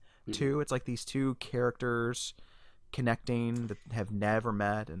scene too. It's like these two characters connecting that have never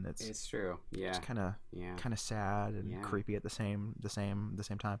met, and It's true. Yeah. it's kind of Yeah. sad and Yeah. creepy at the same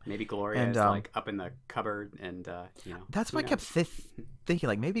time. Maybe Gloria And, is like up in the cupboard, and That's who what I kept knows? thinking.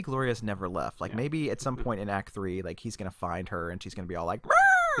 Like, maybe Gloria's never left. Like, Yeah. maybe at some point in Act 3, like, he's gonna find her and she's gonna be all like,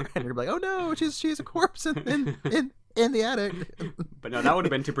 and you're gonna be like, oh no, she's a corpse in the attic. But no, that would have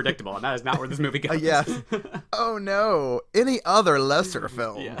been too predictable, and that is not where this movie goes. Yeah. Oh no, any other lesser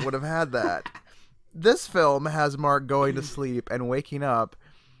film Yeah. would have had that. This film has Mark going to sleep and waking up,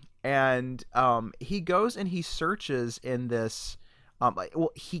 and he goes and he searches in this.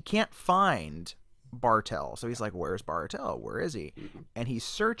 He can't find Bartel, so he's like, "Where's Bartel? Where is he?" And he's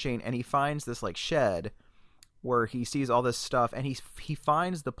searching, and he finds this like shed where he sees all this stuff, and he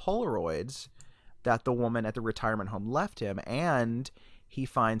finds the Polaroids that the woman at the retirement home left him, and he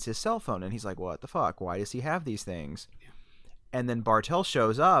finds his cell phone, and he's like, "What the fuck? Why does he have these things?" And then Bartel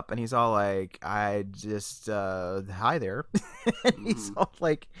shows up, and he's all like, "I just, hi there." And he's all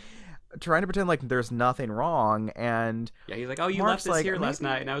like, trying to pretend like there's nothing wrong. And Yeah, he's like, "Oh, you Mark's left this like, here last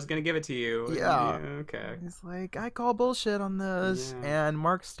maybe- night, and I was gonna give it to you." And, Yeah. okay. he's like, "I call bullshit on this." Yeah. And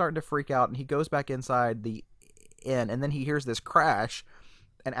Mark's starting to freak out, and he goes back inside the inn, and then he hears this crash.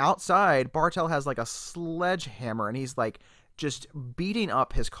 And outside, Bartel has like a sledgehammer, and he's like just beating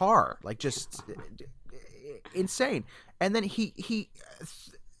up his car, like just insane. And then he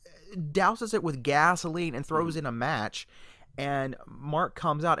douses it with gasoline and throws in a match. And Mark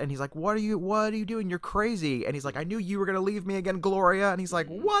comes out, and he's like, what are you doing? You're crazy." And he's like, "I knew you were gonna leave me again, Gloria." And he's like,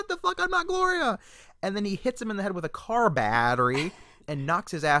 "What the fuck? I'm not Gloria." And then he hits him in the head with a car battery and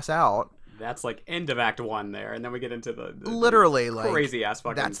knocks his ass out. That's like end of Act 1 there, and then we get into the Literally, like, crazy ass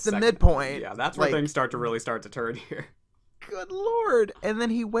fucking. that's the second- midpoint. Yeah, that's where Like, things start to turn here. good lord. And then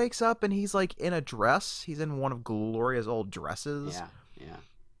he wakes up, and he's like in a dress. He's in one of Gloria's old dresses. Yeah.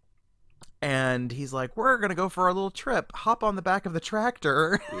 And he's like, "We're gonna go for a little trip. Hop on the back of the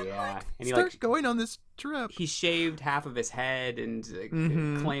tractor." Yeah. And he Starts like going on this trip. he shaved half of his head and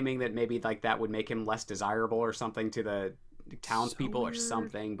Mhm. claiming that maybe like that would make him less desirable or something to the townspeople or weird.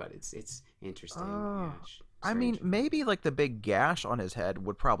 something, but it's interesting. Oh. Yeah, it's I mean, strange. maybe like the big gash on his head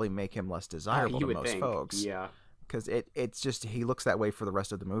would probably make him less desirable you to would most think. folks. Yeah. Because it's just he looks that way for the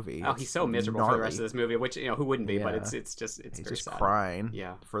rest of the movie. Oh, he's so miserable for the rest of this movie, which who wouldn't be? But Yeah. it's He's very just sad. crying.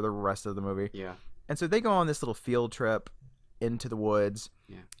 Yeah. For the rest of the movie. Yeah. And so they go on this little field trip into the woods.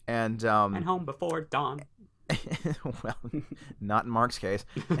 Yeah. And And home before dawn. well, not in Mark's case.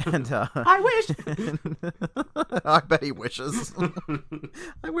 And I wish. I bet he wishes.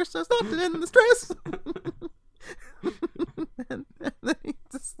 I wish I stopped it in the stress. and then he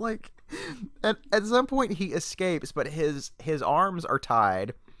just like, at some point he escapes, but his arms are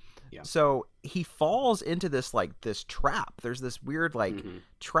tied. Yeah. So he falls into this trap. There's this weird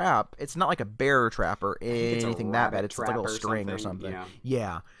trap. It's not like a bear trap or it's a anything that bad. rabbit It's like a little trap or string or something. something.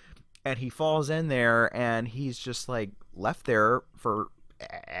 Yeah. And he falls in there, and he's just like left there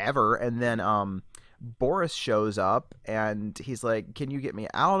forever. And then Boris shows up, and he's like, "Can you get me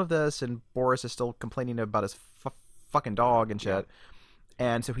out of this?" And Boris is still complaining about his fucking dog and shit.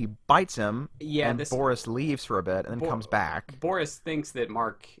 And so he bites him. Yeah, and Boris leaves for a bit and then comes back. Boris thinks that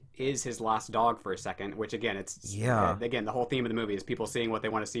Mark is his last dog for a second, which again, again, the whole theme of the movie is people seeing what they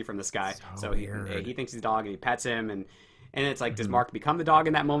want to see from this guy. So he thinks he's a dog, and he pets him, and it's like, does Mark become the dog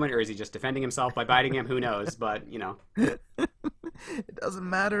in that moment, or is he just defending himself by biting him? Who knows? But It doesn't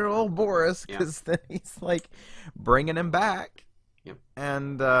matter to old Boris, because then he's like bringing him back. Yep.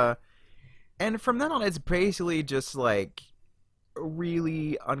 And from then on, it's basically just like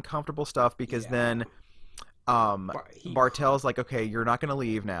really uncomfortable stuff, because then Bartel's like, "Okay, you're not gonna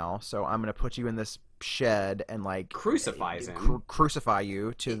leave now, so I'm gonna put you in this shed and like crucifies him, crucify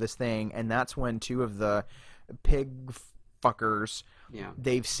you to this thing." And that's when two of the pig fuckers,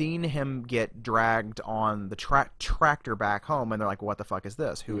 they've seen him get dragged on the tractor back home, and they're like, "What the fuck is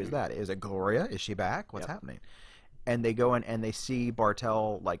this? Who is that? Is it Gloria? Is she back? What's happening?" And they go in and they see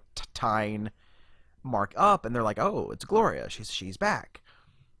Bartel like tying Mark up, and they're like, "Oh, it's Gloria. She's back."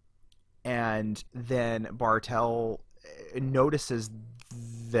 And then Bartel notices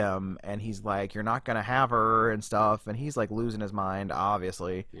them, and he's like, "You're not gonna have her," and stuff, and he's like losing his mind,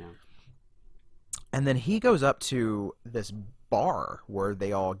 obviously. And then he goes up to this bar where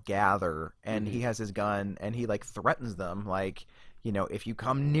they all gather, and he has his gun, and he like threatens them, like, "If you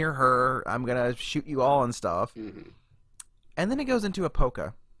come near her, I'm gonna shoot you all and stuff." And then it goes into a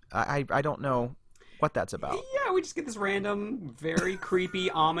polka. I don't know what that's about. Yeah, yeah, we just get this random, very creepy,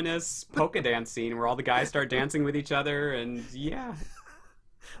 ominous polka dance scene where all the guys start dancing with each other, and yeah,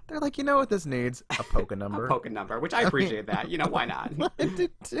 They're like, you know what this needs? A polka number. a polka number, which I appreciate that. You know, why not? I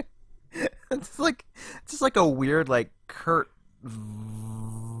did too. It's just like a weird like Kurt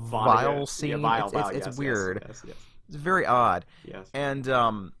Vile scene. Yeah, Vile, It's yes, weird. Yes. It's very odd. Yes.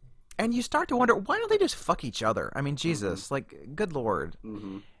 And you start to wonder, why don't they just fuck each other? I mean, Jesus, like, good lord.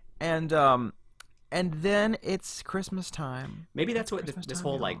 Mm-hmm. And then it's Christmas time. Maybe that's what Christmas this time,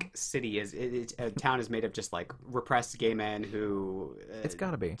 whole y'all. like city is. A town is made of just like repressed gay men who. It's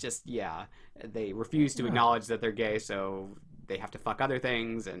gotta be. Just they refuse to acknowledge that they're gay, so they have to fuck other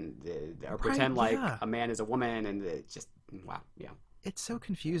things and or pretend like a man is a woman, and it's just wow, yeah. It's so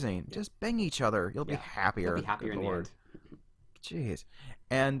confusing. Just bang each other. You'll be happier. You'll be happier good in lord. the end. Jeez.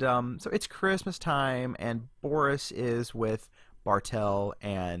 And so it's Christmas time, and Boris is with Bartel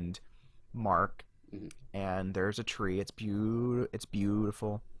and Mark, and there's a tree. It's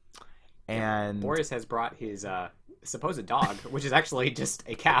beautiful. And Boris has brought his supposed dog, which is actually just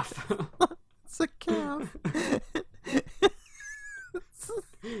a calf. it's a calf.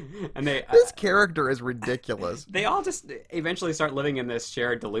 And this character is ridiculous. They all just eventually start living in this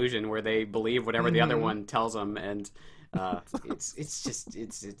shared delusion where they believe whatever the other one tells them, and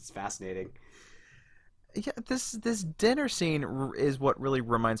it's fascinating. Yeah, this dinner scene is what really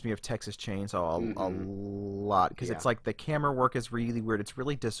reminds me of Texas Chainsaw a lot, because it's like the camera work is really weird. It's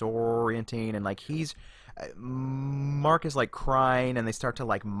really disorienting, and like Mark is like crying, and they start to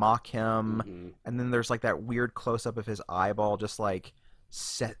like mock him, and then there's like that weird close up of his eyeball, just like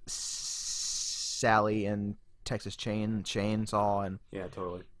Sally in Texas Chainsaw, and yeah,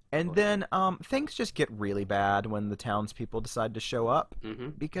 totally. And then things just get really bad when the townspeople decide to show up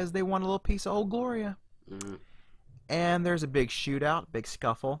because they want a little piece of old Gloria. And there's a big shootout, big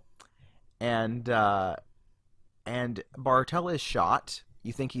scuffle, and Bartel is shot.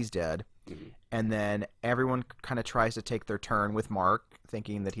 You think he's dead, and then everyone kind of tries to take their turn with Mark,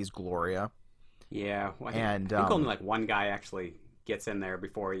 thinking that he's Gloria. Yeah, well, I think only like one guy actually gets in there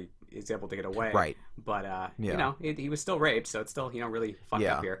before he is able to get away. Right. But you know, he was still raped, so it's still really fucked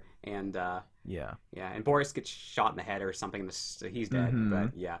up here. And and Boris gets shot in the head or something, so he's dead.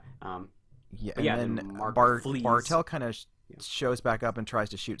 But and then Mark flees. Bartel kind of shows back up and tries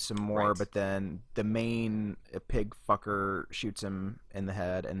to shoot some more, but then the main pig fucker shoots him in the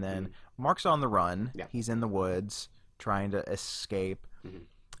head, and then Mark's on the run. Yeah. He's in the woods trying to escape,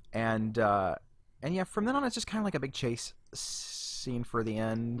 and from then on it's just kind of like a big chase scene for the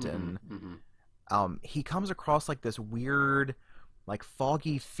end, and he comes across like this weird, like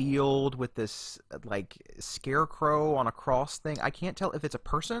foggy field with this like scarecrow on a cross thing. I can't tell if it's a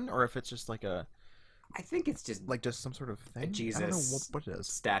person or if it's just like I think it's just some sort of thing. A Jesus I don't know what it is.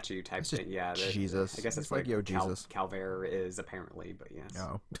 Statue type thing. Yeah, Jesus. I guess it's like yo Jesus. Calvaire is apparently, but yes.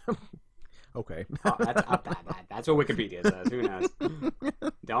 No. Okay. That's what Wikipedia says. Who knows?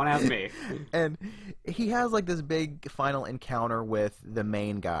 Don't ask me. And he has like this big final encounter with the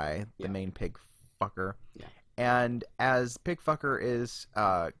main guy, the main pig fucker. Yeah. And as Pigfucker is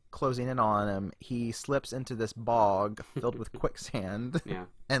closing in on him, he slips into this bog filled with quicksand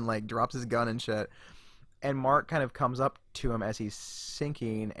and like drops his gun and shit. And Mark kind of comes up to him as he's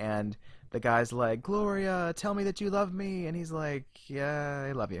sinking, and the guy's like, "Gloria, tell me that you love me." And he's like, "Yeah,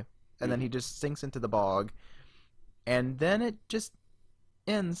 I love you." And then he just sinks into the bog. And then it just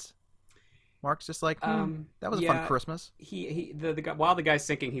ends. Mark's just like, that was a fun Christmas. While the guy's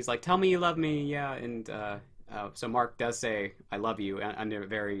sinking, he's like, "Tell me you love me," yeah, and so Mark does say, "I love you," under a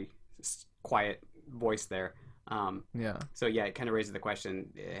very quiet voice there. So yeah, it kind of raises the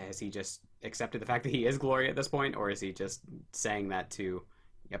question: has he just accepted the fact that he is Gloria at this point, or is he just saying that to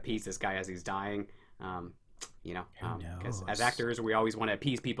appease this guy as he's dying? Because as actors, we always want to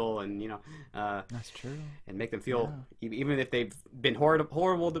appease people, and that's true, and make them feel, even if they've been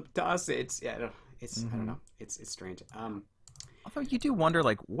horrible to us. I don't know. It's strange. Although you do wonder,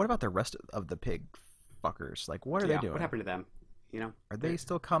 like, what about the rest of the pig fuckers? Like, what are they doing? What happened to them? Are they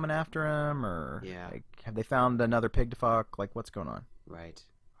still coming after him, or like, have they found another pig to fuck? Like, what's going on? Right.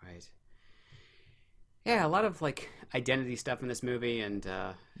 Yeah, a lot of like identity stuff in this movie, and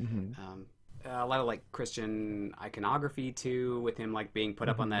a lot of like Christian iconography too, with him like being put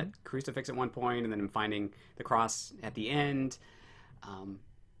up on that crucifix at one point, and then him finding the cross at the end.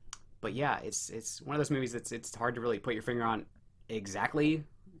 But yeah, it's one of those movies that's it's hard to really put your finger on exactly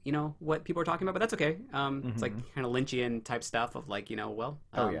what people are talking about, but that's okay. It's like kind of Lynchian type stuff of like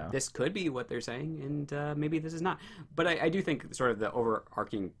this could be what they're saying, and maybe this is not. But I do think sort of the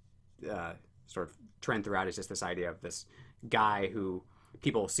overarching sort of trend throughout is just this idea of this guy who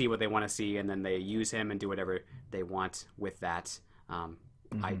people see what they want to see, and then they use him and do whatever they want with that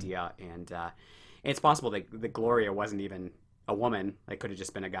idea. And it's possible that Gloria wasn't even a woman. They could have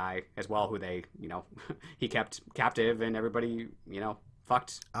just been a guy as well, who they, he kept captive, and everybody,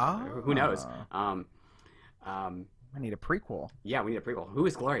 fucked. Who knows? I need a prequel. Yeah, we need a prequel. Who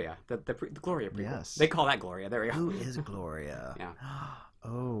is Gloria? The Gloria prequel. Yes. They call that Gloria. There we go. Who is Gloria? Yeah.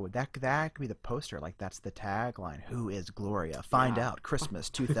 Oh, that could be the poster. Like, that's the tagline. Who is Gloria? Find out. Christmas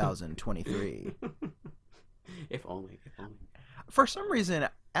 2023. If only. For some reason,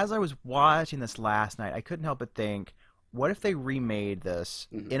 as I was watching this last night, I couldn't help but think, what if they remade this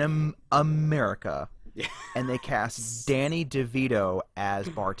in America? Yeah. And they cast Danny DeVito as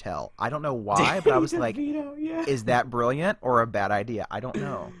Bartell. I don't know why, but I was like, is that brilliant or a bad idea? I don't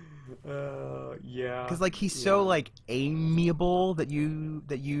know. Yeah. Because like he's so like amiable that you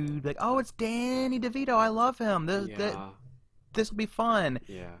like, oh, it's Danny DeVito. I love him. This will be fun.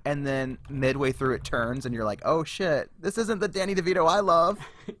 Yeah. And then midway through it turns and you're like, oh shit, this isn't the Danny DeVito I love.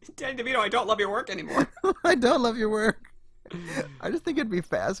 Danny DeVito, I don't love your work anymore. I don't love your work. I just think it'd be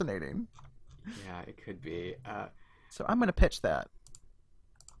fascinating. Yeah, it could be. So I'm gonna pitch that.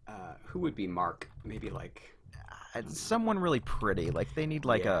 Who would be Mark? Maybe like someone really pretty. Like they need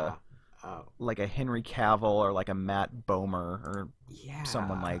like a Henry Cavill or like a Matt Bomer or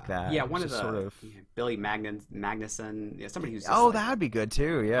someone like that. Yeah, one of the sort of Billy Magnuson. Yeah, somebody who's. That would be good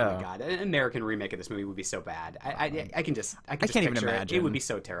too. Yeah. Oh my god, an American remake of this movie would be so bad. I can't even imagine. It would be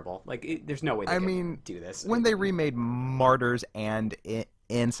so terrible. Like there's no way they could do this. When they remade Martyrs and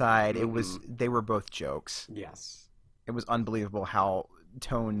Inside, they were both jokes. Yes. It was unbelievable how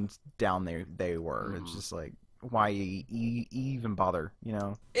toned down they were. It's just like, why even bother,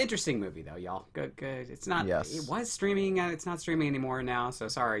 Interesting movie though, y'all. Good. It's not. Yes. It was streaming. It's not streaming anymore now. So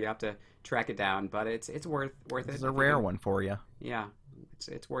sorry, you have to track it down. But it's worth it. It's a rare one for you. Yeah,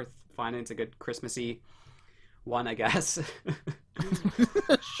 it's worth finding. It's a good Christmassy one, I guess.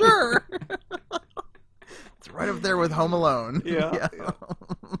 Sure. It's right up there with Home Alone. Yeah.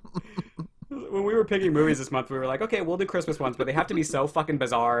 When we were picking movies this month, we were like, okay, we'll do Christmas ones, but they have to be so fucking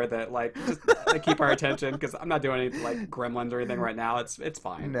bizarre that like just keep our attention, because I'm not doing any like Gremlins or anything right now. It's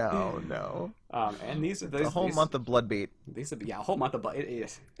fine. No. And these a whole month of Bloodbeat. A whole month of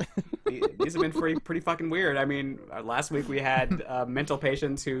these have been pretty fucking weird. I mean, last week we had mental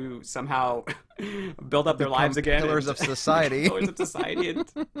patients who somehow build up their lives again. Pillars of society. Pillars of society.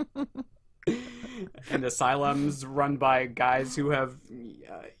 And asylums run by guys who have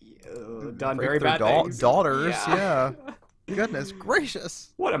done very bad things. Daughters, yeah. Goodness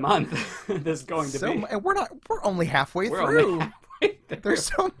gracious! What a month this is going to be. And we're only halfway through. There's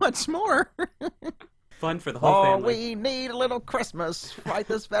so much more. Fun for the whole family. We need a little Christmas right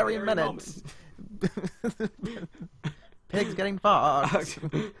this very minute. Pigs getting fucked.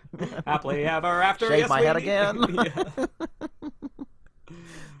 Happily ever after. Shave my head again.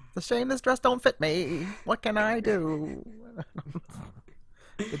 It's a shame this dress don't fit me. What can I do?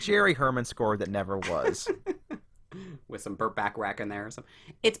 The Jerry Herman score that never was. With some Burt Bacharach in there or something.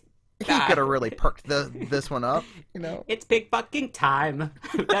 He could have really perked this one up, It's pig fucking time.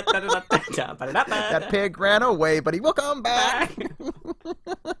 That pig ran away, but he will come back.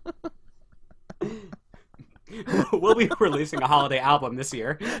 We'll be releasing a holiday album this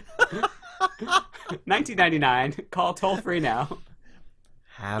year. $19.99. Call toll free now.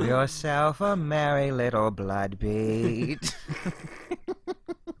 Have yourself a merry little Bloodbeat.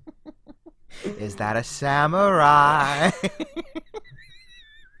 Is that a samurai?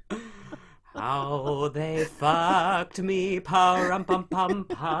 How they fucked me, pum pum pum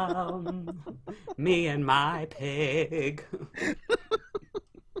pum. Me and my pig.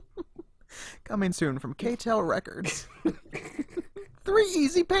 Coming soon from KTEL Records. 3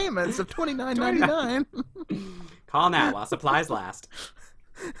 easy payments of $29.99. Call now while supplies last.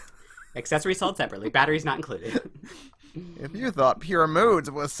 Accessories sold separately. Batteries not included. If you thought Pure Moods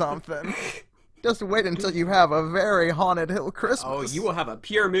was something, just wait until you have a very Haunted Hill Christmas. Oh, you will have a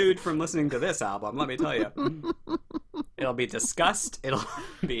pure mood from listening to this album, let me tell you. It'll be disgust. It'll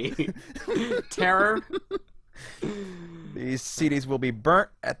be terror. These CDs will be burnt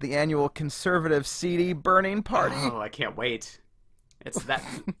at the annual conservative CD burning party. Oh, I can't wait. That's the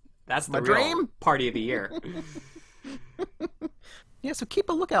My real dream? party of the year. Yeah, so keep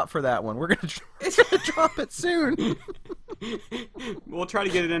a lookout for that one. We're gonna drop it soon. We'll try to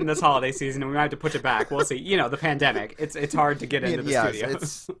get it in this holiday season, and we might have to push it back. We'll see. The pandemic. It's hard to get into the studio.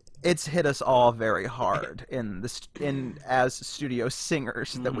 It's hit us all very hard as studio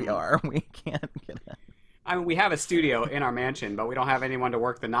singers that we are. We can't get it. I mean, we have a studio in our mansion, but we don't have anyone to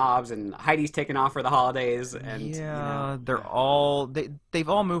work the knobs, and Heidi's taken off for the holidays, and Yeah, they've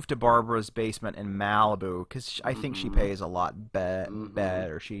all moved to Barbara's basement in Malibu because I think she pays a lot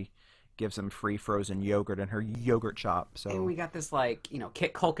better. She gives them free frozen yogurt in her yogurt shop. So and we got this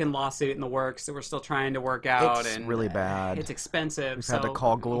Kit Culkin lawsuit in the works that we're still trying to work out. It's and really bad. It's expensive. We've had to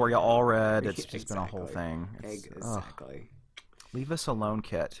call Gloria Allred. It's just been a whole Exactly. thing. Exactly. Leave us alone,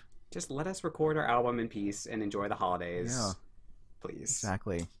 Kit. Just let us record our album in peace and enjoy the holidays. Yeah. Please.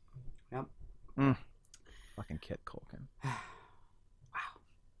 Exactly. Yep. Fucking Kit Culkin.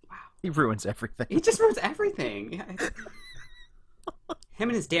 Wow. He ruins everything. He just ruins everything. Yeah. Him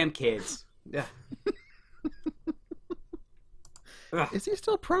and his damn kids. Ugh. Ugh. Is he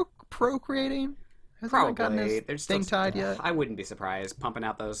still procreating? Hasn't Probably. gotten his There's thing still, tied yet? I wouldn't be surprised pumping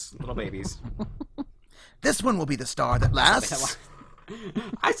out those little babies. This one will be the star that lasts.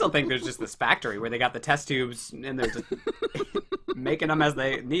 I still think there's just this factory where they got the test tubes and they're just making them as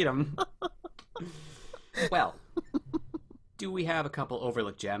they need them. Well, do we have a couple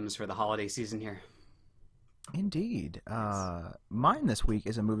overlooked gems for the holiday season here? Indeed. Mine this week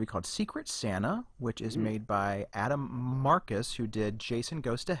is a movie called Secret Santa, which is made by Adam Marcus, who did Jason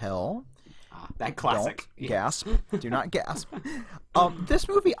Goes to Hell. That classic. Don't gasp. Do not gasp. This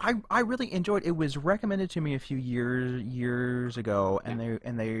movie I really enjoyed. It was recommended to me a few years ago, and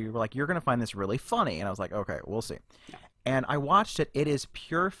they were like, "You're gonna find this really funny," and I was like, "Okay, we'll see." Yeah. And I watched it. It is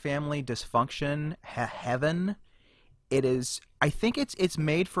pure family dysfunction heaven. It is. I think it's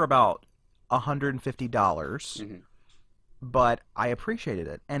made for about $150, but I appreciated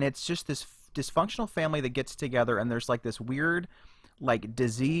it. And it's just this dysfunctional family that gets together, and there's like this weird like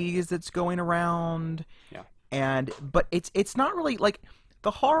disease that's going around. Yeah. But it's not really like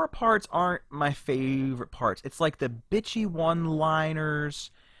the horror parts aren't my favorite parts. It's like the bitchy one-liners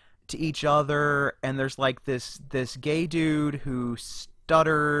to each other, and there's like this gay dude who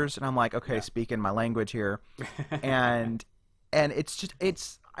stutters, and I'm like, okay, speaking my language here. and it's just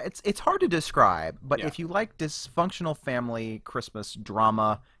it's hard to describe, but if you like dysfunctional family Christmas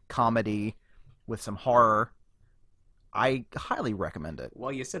drama comedy with some horror, I highly recommend it.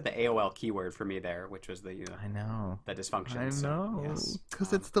 Well, you said the AOL keyword for me there, which was the I know the dysfunction. I know, yes.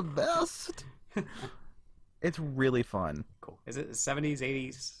 because it's the best. It's really fun. Cool. Is it 70s,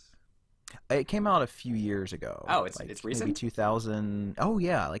 80s? It came out a few years ago. Oh, it's like recent? Maybe 2000. Oh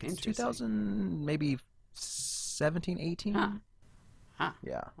yeah, like it's Interesting. 2000, maybe 17, 18. Huh.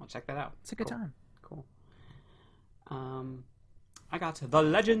 Yeah, I'll check that out. it's a good time. Cool. I got The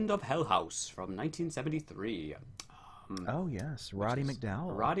Legend of Hell House from 1973. Oh yes, Roddy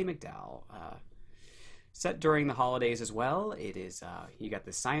McDowall. Roddy McDowall. Set during the holidays as well. It is, you got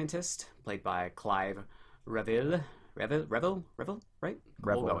the scientist, played by Clive Revill, right? Revill, We'll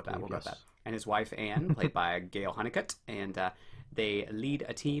go with that. We'll go with that. And his wife, Anne, played by Gail Honeycutt. And they lead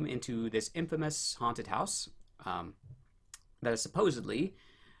a team into this infamous haunted house that is supposedly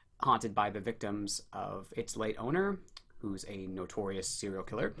haunted by the victims of its late owner, who's a notorious serial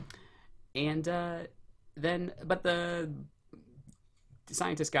killer. And but the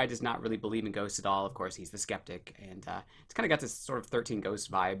scientist guy does not really believe in ghosts at all. Of course, he's the skeptic, and it's kind of got this sort of 13 Ghosts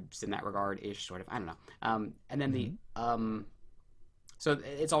vibes in that regard-ish, sort of. I don't know. And then so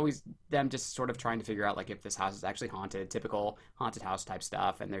it's always them just sort of trying to figure out like if this house is actually haunted, typical haunted house type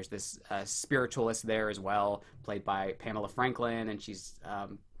stuff. And there's this spiritualist there as well, played by Pamela Franklin, and she's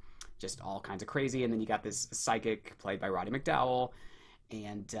just all kinds of crazy. And then you got this psychic played by Roddy McDowall.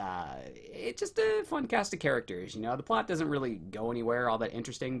 And it's just a fun cast of characters. You know, the plot doesn't really go anywhere all that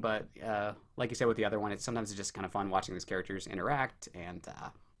interesting, but like you said with the other one, it's just kind of fun watching these characters interact, and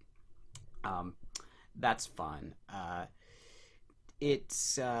that's fun.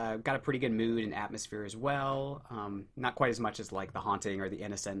 It's got a pretty good mood and atmosphere as well. Not quite as much as like The Haunting or The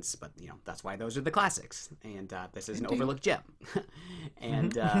Innocents, but you know that's why those are the classics. And this is an overlooked gem,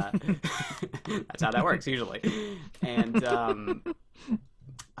 and that's how that works usually. And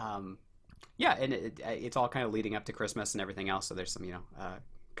yeah, and it's all kind of leading up to Christmas and everything else. So there's some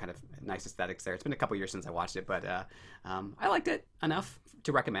kind of nice aesthetics there. It's been a couple years since I watched it, but I liked it enough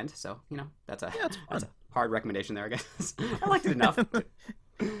to recommend. So that's a hard recommendation there, I guess. I liked it enough.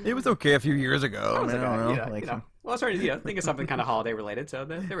 It was okay a few years ago. I was I don't know. Well, I was trying to think of something kind of holiday related. So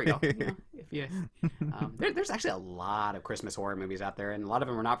there we go. There's actually a lot of Christmas horror movies out there, and a lot of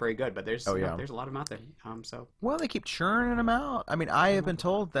them are not very good. But there's there's a lot of them out there. Well, they keep churning them out. I mean, I have been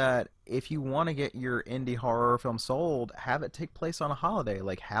told that if you want to get your indie horror film sold, have it take place on a holiday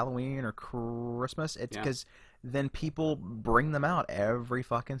like Halloween or Christmas. It's because then people bring them out every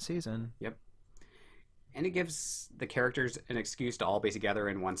fucking season. Yep. And it gives the characters an excuse to all be together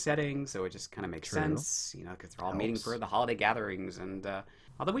in one setting, so it just kind of makes sense, you know, because they're all meeting for the holiday gatherings. And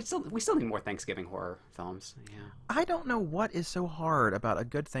although we still need more Thanksgiving horror films. Yeah. I don't know what is so hard about a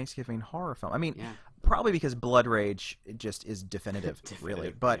good Thanksgiving horror film. I mean, probably because Blood Rage just is definitive,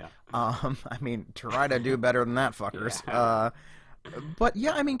 really. But I mean, try to do better than that, fuckers. Yeah. But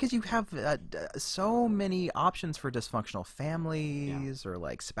yeah, I mean, because you have so many options for dysfunctional families or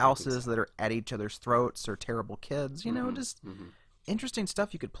like spouses that are at each other's throats or terrible kids. You know, just interesting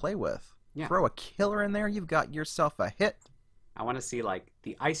stuff you could play with. Yeah. Throw a killer in there, you've got yourself a hit. I want to see like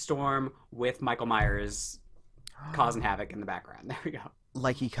the ice storm with Michael Myers causing havoc in the background. There we go.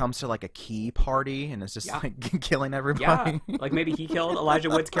 Like he comes to like a key party and is just like killing everybody. Yeah, like maybe he killed Elijah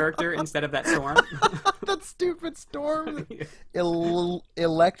Wood's character instead of that storm. That stupid storm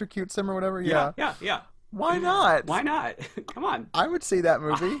electrocutes him or whatever. Yeah. Why not? Why not? Come on. I would see that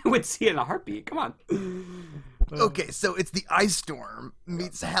movie. I would see it in a heartbeat. Come on. Okay, so it's the ice storm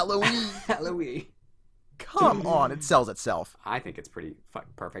meets Halloween. Halloween. Come on, it sells itself. I think it's pretty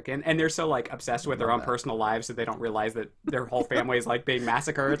perfect, and they're so like obsessed with their own personal lives that they don't realize that their whole family is like being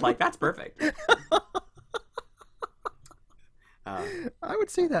massacred. Like that's perfect. I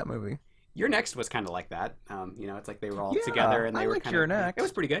would see that movie. Your Next was kind of like that. You know, it's like they were all together and they were kind Your of. Next. It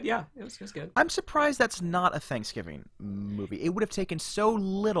was pretty good. Yeah, it was good. I'm surprised that's not a Thanksgiving movie. It would have taken so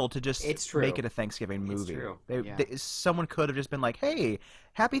little to just make it a Thanksgiving movie. It's true. Someone could have just been like, "Hey,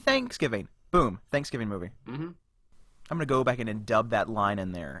 Happy Thanksgiving." Boom, Thanksgiving movie. Mm-hmm. I'm gonna go back in and dub that line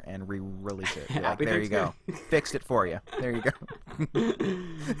in there and re-release it. Like, there you go, fixed it for you. There you go.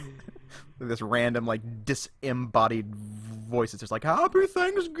 This random like disembodied voice. It's just like Happy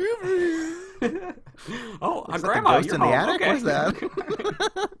Thanksgiving. Oh, Is that Grandma, the ghost you're in home. the attic? Okay. What's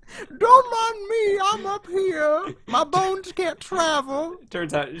that? Don't mind me. I'm up here. My bones can't travel.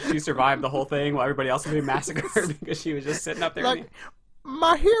 Turns out she survived the whole thing while everybody else was being massacred because she was just sitting up there. Like,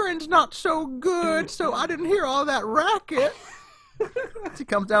 my hearing's not so good, so I didn't hear all that racket. She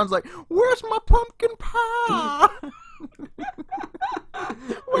comes down and is like, "Where's my pumpkin pie?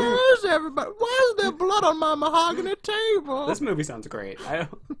 Where is everybody? Why is there blood on my mahogany table?" This movie sounds great. It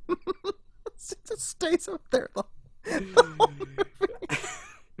just stays up there the whole movie.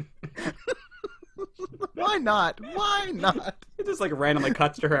 Why not? Why not? It just like randomly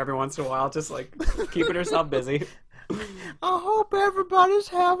cuts to her every once in a while, just like keeping herself busy. I hope everybody's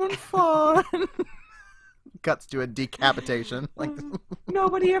having fun. Cuts to a decapitation. Like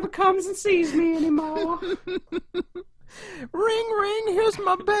Nobody ever comes and sees me anymore. Ring, ring, here's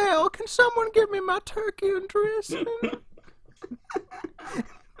my bell. Can someone give me my turkey and dressing?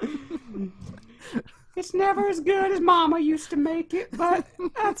 It's never as good as Mama used to make it, but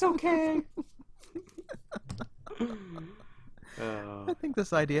that's okay. I think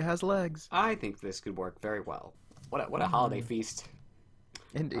this idea has legs. I think this could work very well. What a holiday feast.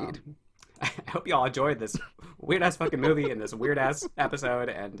 Indeed. I hope you all enjoyed this weird-ass fucking movie and this weird-ass episode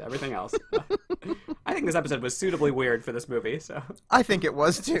and everything else. I think this episode was suitably weird for this movie, so... I think it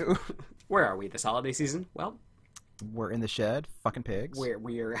was, too. Where are we this holiday season? Well... We're in the shed, fucking pigs.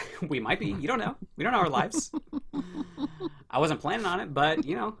 We might be. You don't know. We don't know our lives. I wasn't planning on it, but,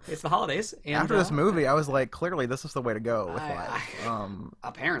 you know, it's the holidays. And, after this movie, I was like, clearly this is the way to go with life.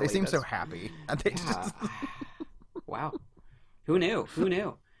 Apparently. They seem so happy. And they just... Wow. Who knew? Who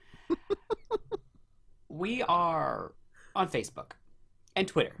knew? We are on Facebook and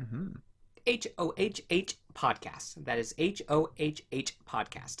Twitter. HOHH Podcast. That is HOHH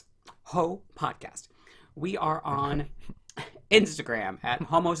Podcast. Ho Podcast. We are on Instagram at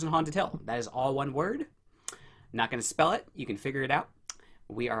Homos and Haunted Hill. That is all one word. Not going to spell it. You can figure it out.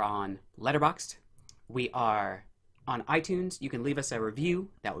 We are on Letterboxd. We are on iTunes. You can leave us a review.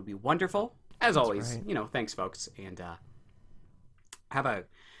 That would be wonderful. As always, you know, thanks, folks. And have a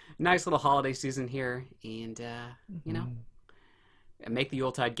nice little holiday season here. And, you know, make the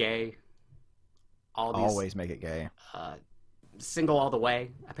Yuletide gay. Always make it gay. Single All the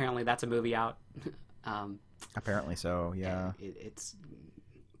Way. Apparently that's a movie out. Apparently so, yeah. It's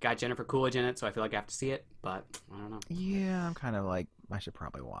got Jennifer Coolidge in it, so I feel like I have to see it, but I don't know. Yeah, I'm kind of like, I should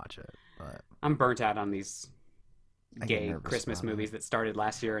probably watch it, but... I'm burnt out on these gay Christmas movies that started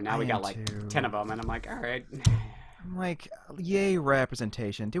last year, and now we got like 10 of them, and I'm like, all right. I'm like, yay,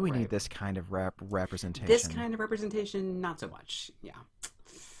 representation. Do we need this kind of representation? This kind of representation, not so much, yeah.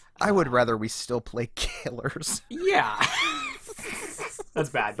 I would rather we still play killers. Yeah. That's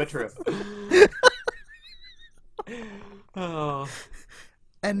bad, but true. Oh.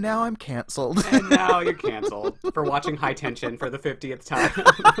 And now I'm canceled. And now you're canceled for watching High Tension for the 50th time.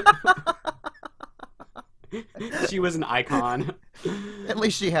 She was an icon. At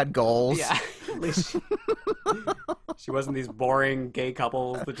least she had goals. Yeah. At least She wasn't these boring gay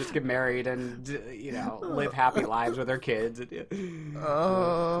couples that just get married and, live happy lives with their kids.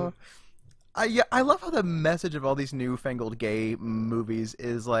 I love how the message of all these newfangled gay movies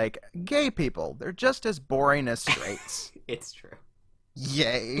is like, gay people, they're just as boring as straights. It's true.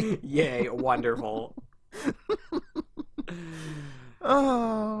 Yay. Yay, wonderful.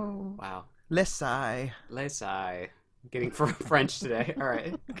 Oh. Wow. Les sigh. Getting French today. All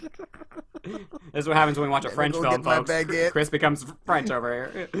right. This is what happens when we watch a French film, folks. Chris becomes French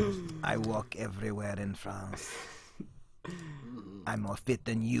over here. I walk everywhere in France. I'm more fit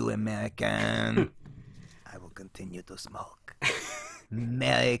than you, American. I will continue to smoke.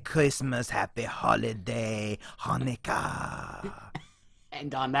 Merry Christmas, Happy Holiday, Hanukkah.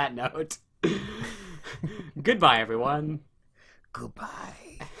 And on that note, goodbye, everyone.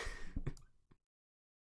 Goodbye.